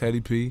go with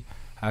Teddy P.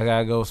 I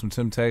gotta go with some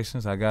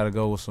Temptations. I gotta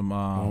go with some.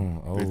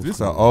 This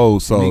an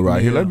old soul Meek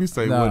right here. Mill. Let me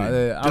say Nah, what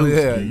it yeah,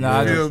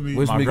 I do. just-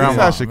 Which my Meek grandma, Mill?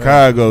 That's how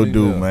Chicago Meek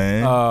do, Mill.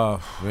 man.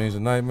 Dreams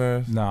and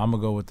Nightmares? Nah, I'm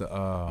gonna go with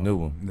the new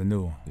one. The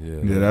new one.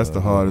 Yeah, that's the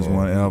hardest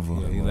one ever.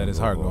 Yeah, he let his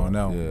heart go on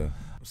that one. Yeah.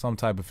 Some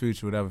type of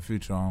Future, whatever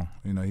Future on.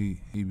 You know, he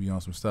be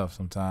on some stuff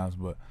sometimes.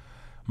 But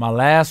my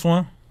last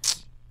one,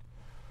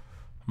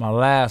 I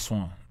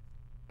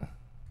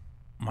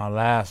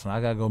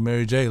gotta go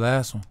Mary J.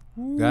 Last one.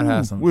 Gotta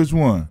have some. Which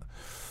one?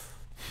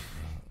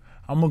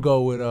 I'm gonna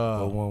go with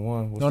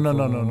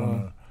 411.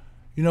 No.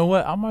 You know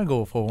what? I might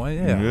go with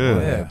 411.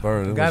 Yeah.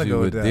 Burn. Gotta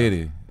go with that.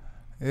 Diddy.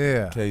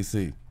 Yeah.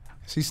 KC.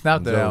 She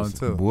snapped that album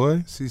too.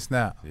 Boy, she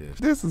snapped. Yeah.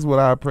 This is what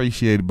I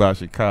appreciate about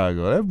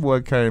Chicago. That boy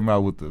came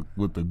out with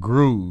the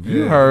groove.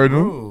 You Yeah, heard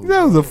him. groove.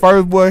 That was the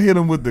first boy hit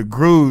him with the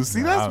groove.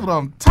 See, that's what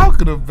I'm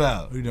talking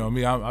about. You know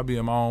me, I be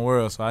in my own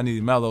world, so I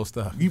need mellow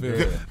stuff. We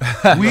Yeah.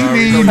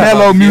 need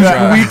mellow music.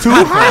 We too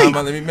hype.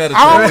 Let me meditate.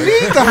 I don't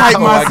need to hype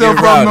myself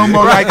up no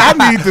more. Like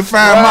I need to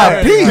find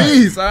my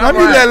peace. Let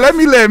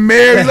me let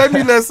Mary. Let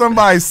me let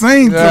somebody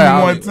sing to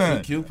me one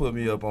time. Q put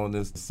me up on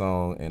this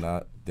song, and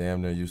I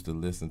damn near used to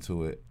listen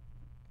to it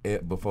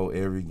before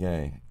every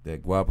game.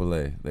 That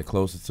Guapole, that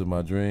Closer to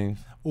My Dreams.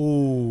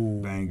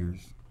 Ooh, bangers.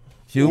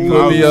 Q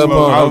put me up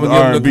on. I'm gonna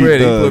give him the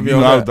credit. He put me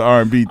on I was that. the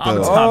R&B thug.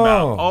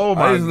 Oh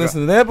my I used to God. listen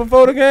to that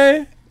before the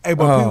game. Hey,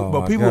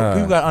 but people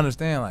God. gotta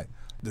understand, like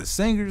the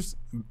singers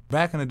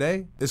back in the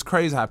day. It's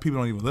crazy how people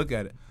don't even look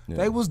at it. Yeah.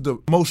 They was the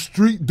most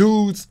street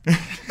dudes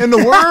in the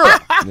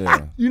world.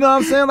 Yeah. You know what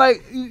I'm saying?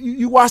 Like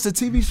you watch the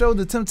TV show,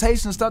 the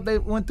Temptations stuff they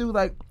went through.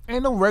 Like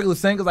ain't no regular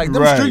singers like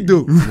them street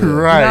dudes. Right. You know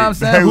what I'm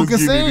saying? They Who was can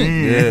getting sing?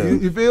 in. Yeah.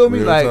 You feel me?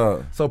 Real like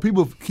talk. so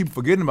people keep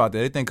forgetting about that.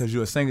 They think because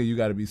you're a singer you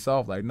got to be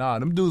soft. Like nah,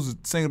 them dudes was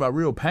singing about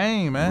real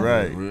pain, man.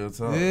 Right. Real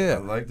talk. Yeah.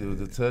 I liked it with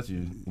the touch.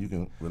 You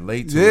can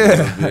relate to Yeah. it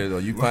a little bit, or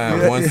you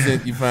find one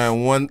cent, you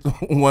find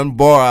one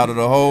bar out of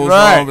the whole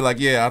Right. song. Be like,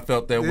 yeah, I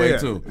felt that way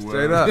too.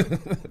 Straight up.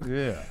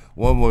 Yeah.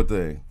 One more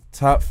thing.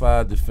 Top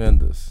 5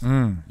 defenders.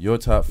 Your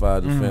top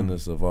 5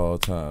 defenders of all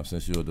time.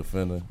 Since you're a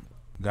defender.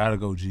 Gotta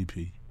go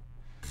GP.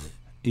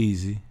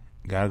 Easy.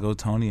 Gotta go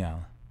Tony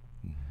Allen.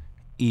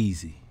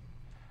 Easy.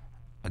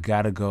 I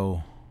gotta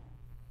go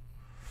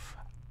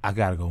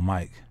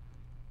Mike.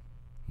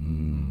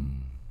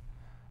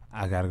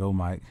 I gotta go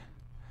Mike.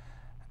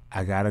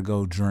 I gotta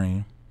go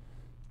Dream.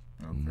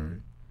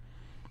 Okay.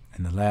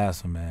 And the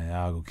last one, man,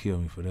 y'all go kill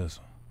me for this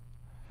one.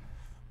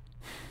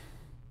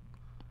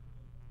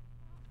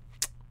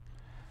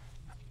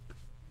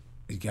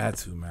 You got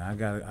to, man. I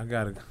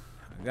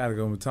gotta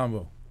go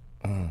Mutombo.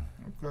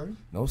 Okay.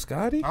 No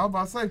Scotty? I was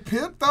about to say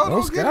Pip though. No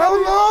Don't get Scotty?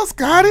 no love,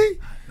 Scotty.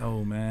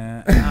 No,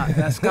 man.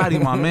 That Scotty,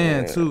 my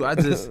man too. I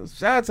just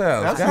Shout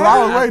out. That's Scotty. what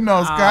I was waiting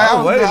on,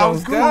 Scotty. I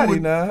was cool Scotty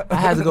with. now. I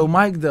had to go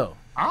Mike though.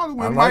 I was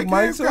I with like Mike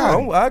Mike and too.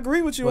 Scotty. I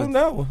agree with you on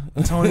that one.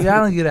 Tony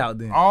Allen get out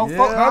then. All Yeah,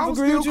 four. I I was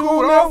agree still with you cool on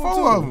with that all one, four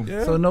too. of them.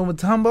 Yeah. So no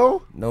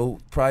Mutombo? No,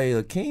 probably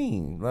a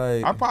king.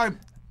 Like I probably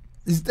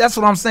That's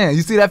what I'm saying.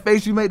 You see that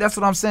face you made? That's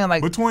what I'm saying.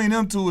 Like between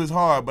them two is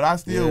hard, but I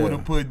still Yeah. would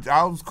have put.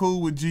 I was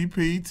cool with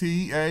GP,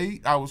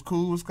 TA. I was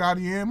cool with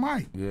Scotty and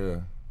Mike. yeah.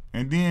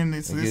 And then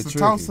it's It a get tricky.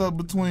 toss up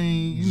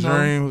between you know.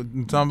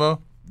 Dream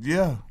Mutombo?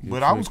 Yeah, Get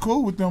but I was tricky.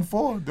 cool with them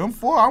four. Them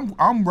four,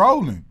 I'm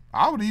rolling.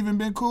 I would even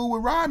been cool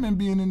with Rodman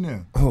being in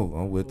there. Oh,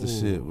 I'm with the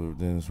shit with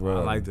Dennis I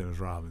Rodman. like Dennis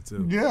Rodman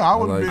too. Yeah, I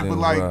would have like been,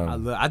 but Dennis like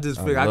Rodman. I just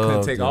figured I couldn't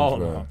love take Dennis all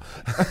of Rodman.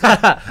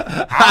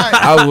 them.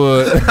 I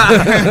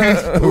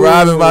would.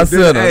 Rodman my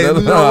center. Hey, you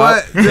That's know all.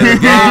 what? In the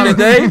game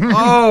today,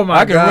 Oh my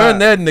I can God. run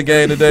that in the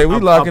game today. We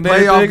locking a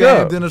playoff that game,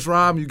 thing up. Dennis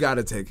Rodman, you got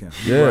to take him.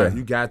 Yeah. You're right.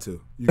 You got to.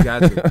 You got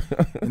to.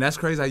 And that's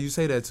crazy how you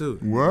say that too.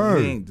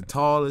 Word. He ain't the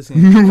tallest. He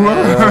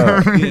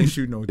ain't, he ain't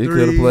shooting no He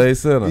threes. coulda played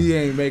center. He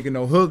ain't making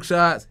no hook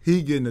shots.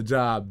 He getting the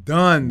job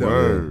done though.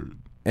 word.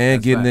 And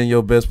That's getting right. in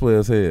your best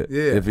player's head.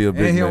 Yeah. If he a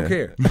big and he man. don't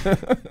care.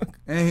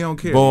 And he don't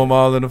care. Boom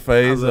all in the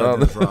face. I love all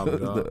Dennis the-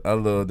 Rodman, dog. I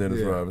love Dennis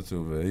Yeah. Rodman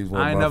too, man. He's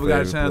one I of ain't my never got a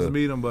favorite chance players. to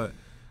meet him, but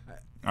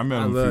I met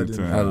I him a love few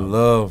Dennis. I times.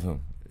 love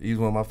him. He's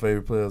one of my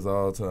favorite players of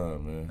all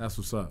time, man. that's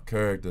what's up.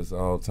 Characters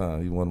all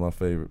time. He's one of my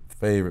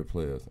favorite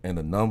players. And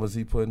the numbers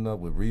he putting up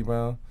with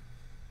rebound,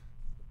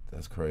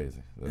 that's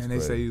crazy. That's And they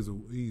say crazy.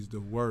 he's the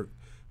work.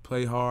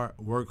 Play hard,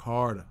 work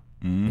harder.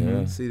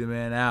 Yeah. See the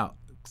man out.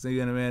 See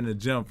the man in the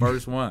gym,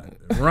 first one.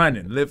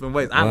 Running, lifting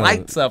weights. I Right.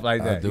 like stuff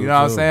like I that. do You know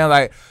what I'm too. saying?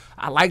 Like,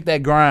 I like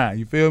that grind.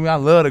 You feel me? I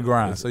love the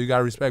grind. So you got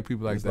to respect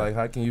people like It's that. like,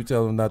 how can you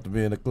tell him not to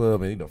be in the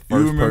club and he the first You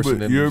remember?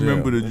 person in You the gym?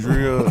 remember the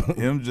drill?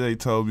 MJ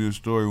told me a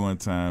story one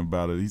time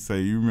about it. He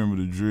said, "You remember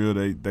the drill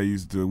they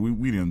used to?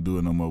 We didn't do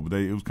it no more, but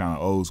it was kind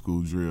of old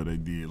school drill. They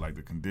did like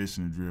the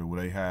conditioning drill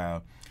where they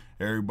have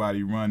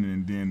everybody running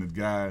and then the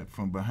guy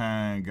from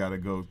behind got to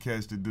go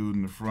catch the dude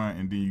in the front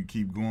and then you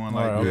keep going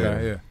like All right, that.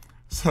 okay, yeah.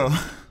 So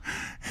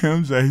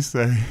MJ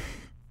say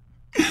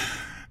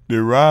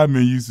that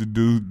Rodman used to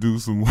do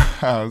some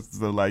wild.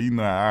 So like all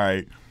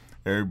right,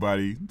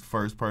 everybody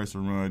first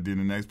person run, then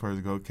the next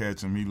person go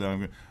catch him. He let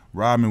him go.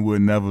 Rodman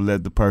would never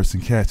let the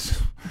person catch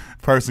him.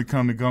 Person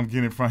come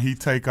get in front, he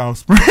take off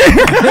sprint.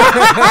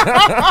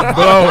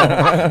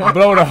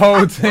 blow the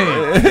whole team.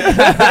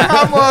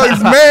 I'm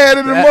always mad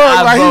in the mug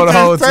I like blow he the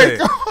whole just take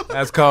team. off.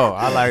 That's cold.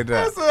 I like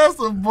that. That's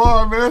a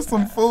bar, man. That's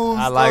some fool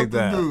I stuff like to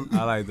that. do.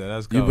 I like that.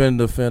 That's cool. You've been a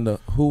defender.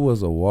 Who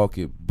was a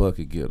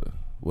bucket getter?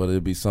 Whether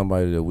it be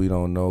somebody that we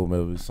don't know,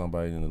 maybe it's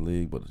somebody in the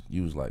league, but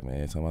you was like, man,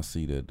 every time I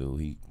see that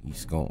dude,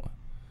 he's going.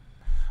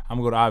 I'm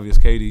gonna go to obvious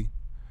KD.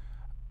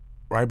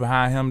 Right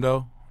behind him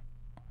though,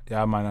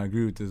 y'all might not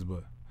agree with this,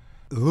 but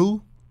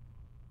Lou,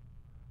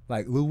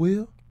 like Lou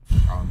Will.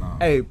 Oh no.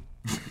 Hey,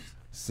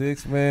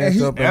 6 man And he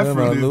jumping in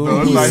effortless, on though. Lou.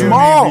 It's he's like he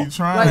small. be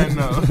trying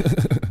though.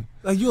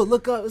 like you'll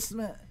look up this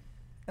man,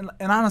 and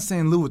I done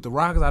seen Lou with the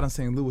Rockets. I done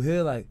seen Lou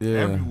here like Yeah.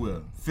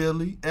 Everywhere.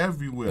 Philly,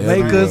 everywhere.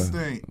 Lakers. Same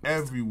thing,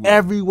 everywhere.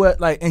 everywhere.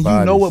 Like, and you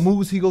know Bodies. what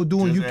moves he go do,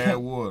 and Just you add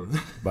can't. water.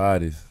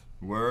 Bodies.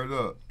 Word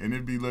up. And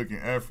it be looking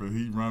effort.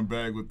 He run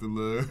back with the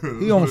little.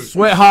 He don't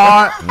sweat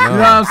hard. You know what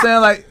I'm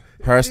saying? Like,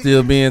 Her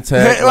still being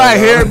tagged. right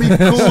hair be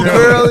cool,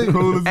 curly,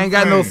 Cool as a ain't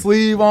got no thing.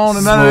 sleeve on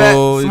and none of that.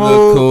 Smooth. He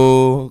Smooth.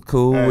 look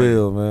cool. Hey.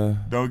 Will, man.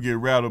 Don't get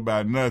rattled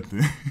by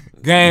nothing.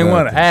 Game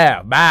Nothing. winner,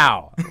 half,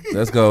 bow.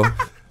 Let's go.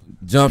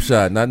 Jump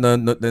shot, not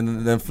none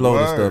floating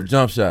Word. stuff.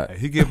 Jump shot.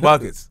 He get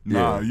buckets.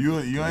 Nah, you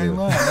ain't lying.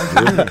 That's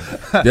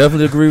good.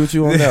 Definitely agree with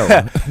you on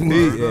that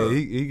one.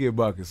 he get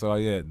buckets. So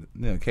yeah,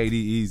 KD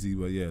easy,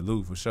 but yeah,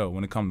 Lou for sure.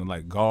 When it comes to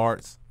like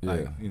guards,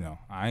 like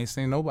I ain't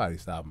seen nobody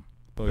stop him.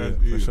 So yeah, That's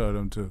for it. sure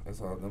them too. That's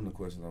all. Them the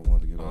questions I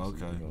wanted to get off. Okay.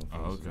 So you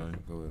gonna finish Okay.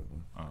 it. Go ahead,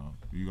 man.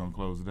 You gonna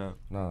close it out?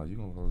 Nah, you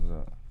gonna close it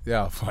out.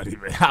 Y'all funny,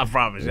 man. I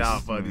promise y'all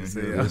funny as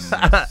hell.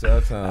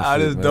 Shout time Ah,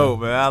 shit, this man.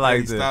 dope, man. I like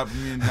Hey, this. stop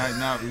me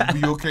now.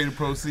 We okay to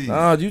proceed?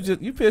 Nah, you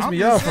pissed I'm me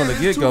just off from the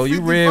saying, get go. You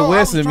 254. red I was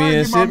westing trying me to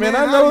and get my shit, man. I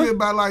out know. here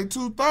by like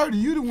 2:30.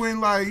 You'd have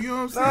went like, you know what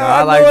I'm saying? Nah, I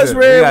I like know it's this.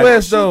 red We got-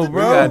 west though, We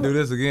bro. gotta do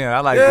this again. I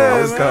like Yeah,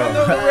 this. man, I Let's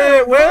know go. the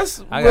red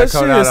west. I But got shit,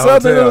 coming out of the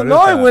Southern hotel this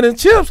Illinois time. winning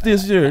chips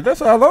this year.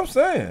 That's all I'm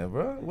saying,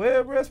 bro.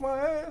 Red west my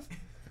ass.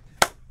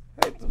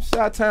 Hey, them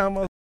shot time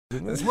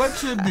motherfuckers. What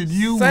chip did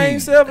you Same win?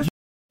 seven.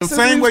 The since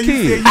same we way was you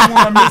kids. said you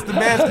want to miss the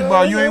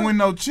basketball, you ain't win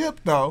no chip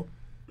though.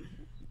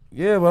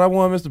 Yeah, but I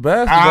won Mr.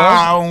 Basketball.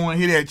 I don't want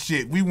to hear that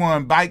shit. We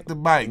won bike to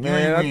bike. You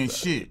Man, ain't I- win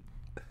shit.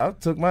 I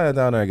took my ass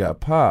down there and got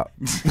popped.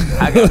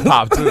 I got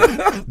popped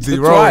too. D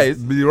Twice.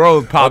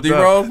 Rose popped D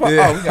up. Rose.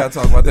 Yeah. Oh, we gotta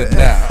talk about that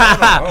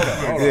now.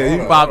 Hold on. Yeah,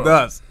 he popped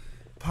us.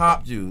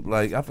 popped you.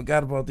 Like, I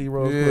forgot about D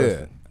Rose. Yeah.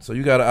 Question. So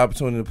you got an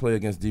opportunity to play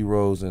against D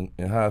Rose in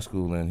high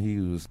school, and he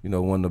was,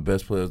 one of the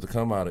best players to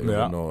come out of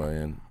Illinois,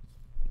 and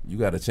you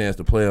got a chance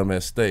to play him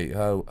at State.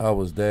 How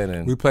was that?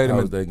 And how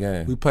was that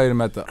game? We played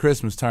him at the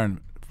Christmas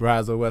tournament,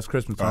 Rizzo West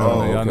Christmas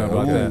tournament. Y'all know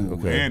about that.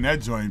 Okay. Man,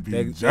 that joint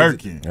be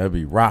jerking. That'd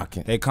be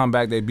rocking. They come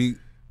back, they beat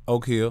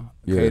Oak Hill,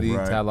 Yeah. KD,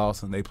 Right. Tad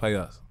Lawson. They play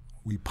us.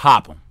 We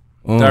pop them,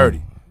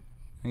 30.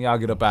 And y'all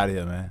get up out of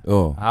here, man.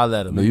 Oh. I'll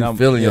let them. No, you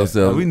feeling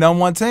yourself. We number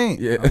one team.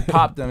 Yeah. We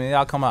popped them, and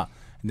y'all come out.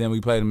 And then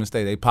we played them in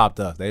State. They popped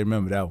us. They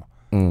remember that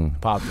one.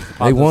 Popped us.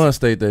 They won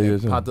State that year,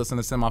 too. Popped us in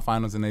the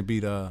semifinals, and they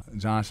beat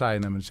John Shai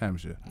and them in the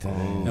championship.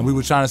 And we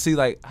were trying to see,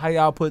 like, how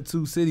y'all put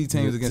two city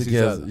teams against each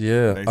other.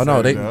 Yeah. They Oh, no,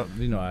 set they it up.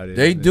 You know how it is.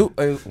 They do.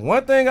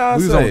 One thing I'll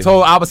We was say. on the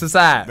total opposite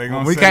side. They When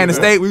gonna we set came to it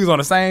up. State, we was on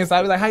the same side.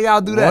 We was like, how y'all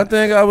do that? One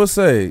thing I would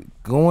say,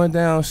 going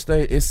down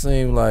State, it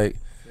seemed like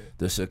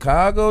the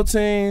Chicago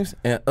teams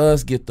and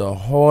us get the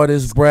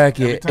hardest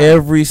bracket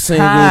every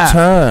single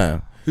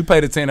time. We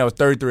played a team that was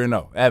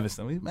 33-0.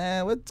 Evanston.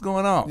 Man, what's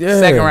going on? Yeah.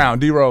 Second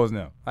round, D Rose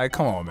now. Like,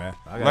 come on, man.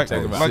 I gotta Like,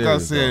 take it back. like I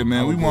serious, said, bro.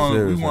 man, we I'm want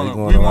serious, we man. want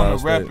Going we to want Ohio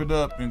to wrap State. it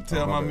up and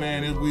tell my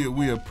man that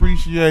we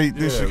appreciate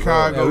this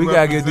Chicago. Yeah, we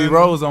gotta get D representative.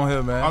 Rose on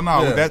here, man. Oh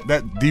no, Yeah.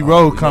 that D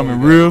Rose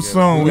coming real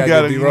soon. We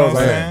gotta get you know what I'm D-Rose,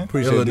 saying? man.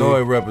 Appreciate Illinois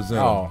D.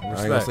 representative. Oh, I ain't gonna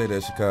respect. say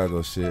that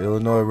Chicago shit.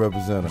 Illinois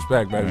representative.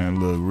 Respect, baby. Man,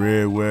 look,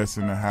 Red West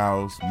in the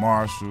house,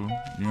 Marshall.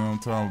 You know what I'm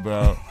talking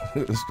about?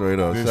 Straight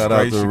up. This Shout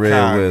out straight to Red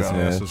Chicago. West,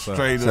 man. That's what's up.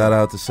 Straight Shout up.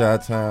 out to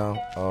Chi-Town.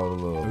 All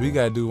the love. We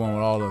gotta do one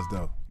with all us,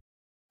 though.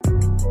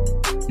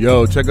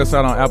 Yo, check us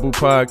out on Apple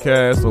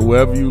Podcasts or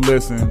wherever you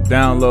listen.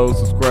 Download,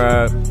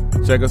 subscribe.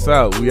 Check us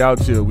out. We out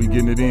here. We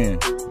getting it in.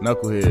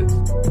 Knuckleheads.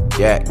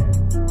 Yeah.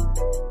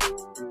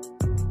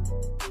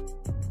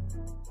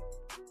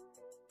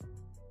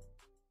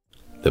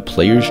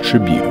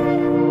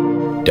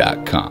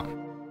 ThePlayersTribune.com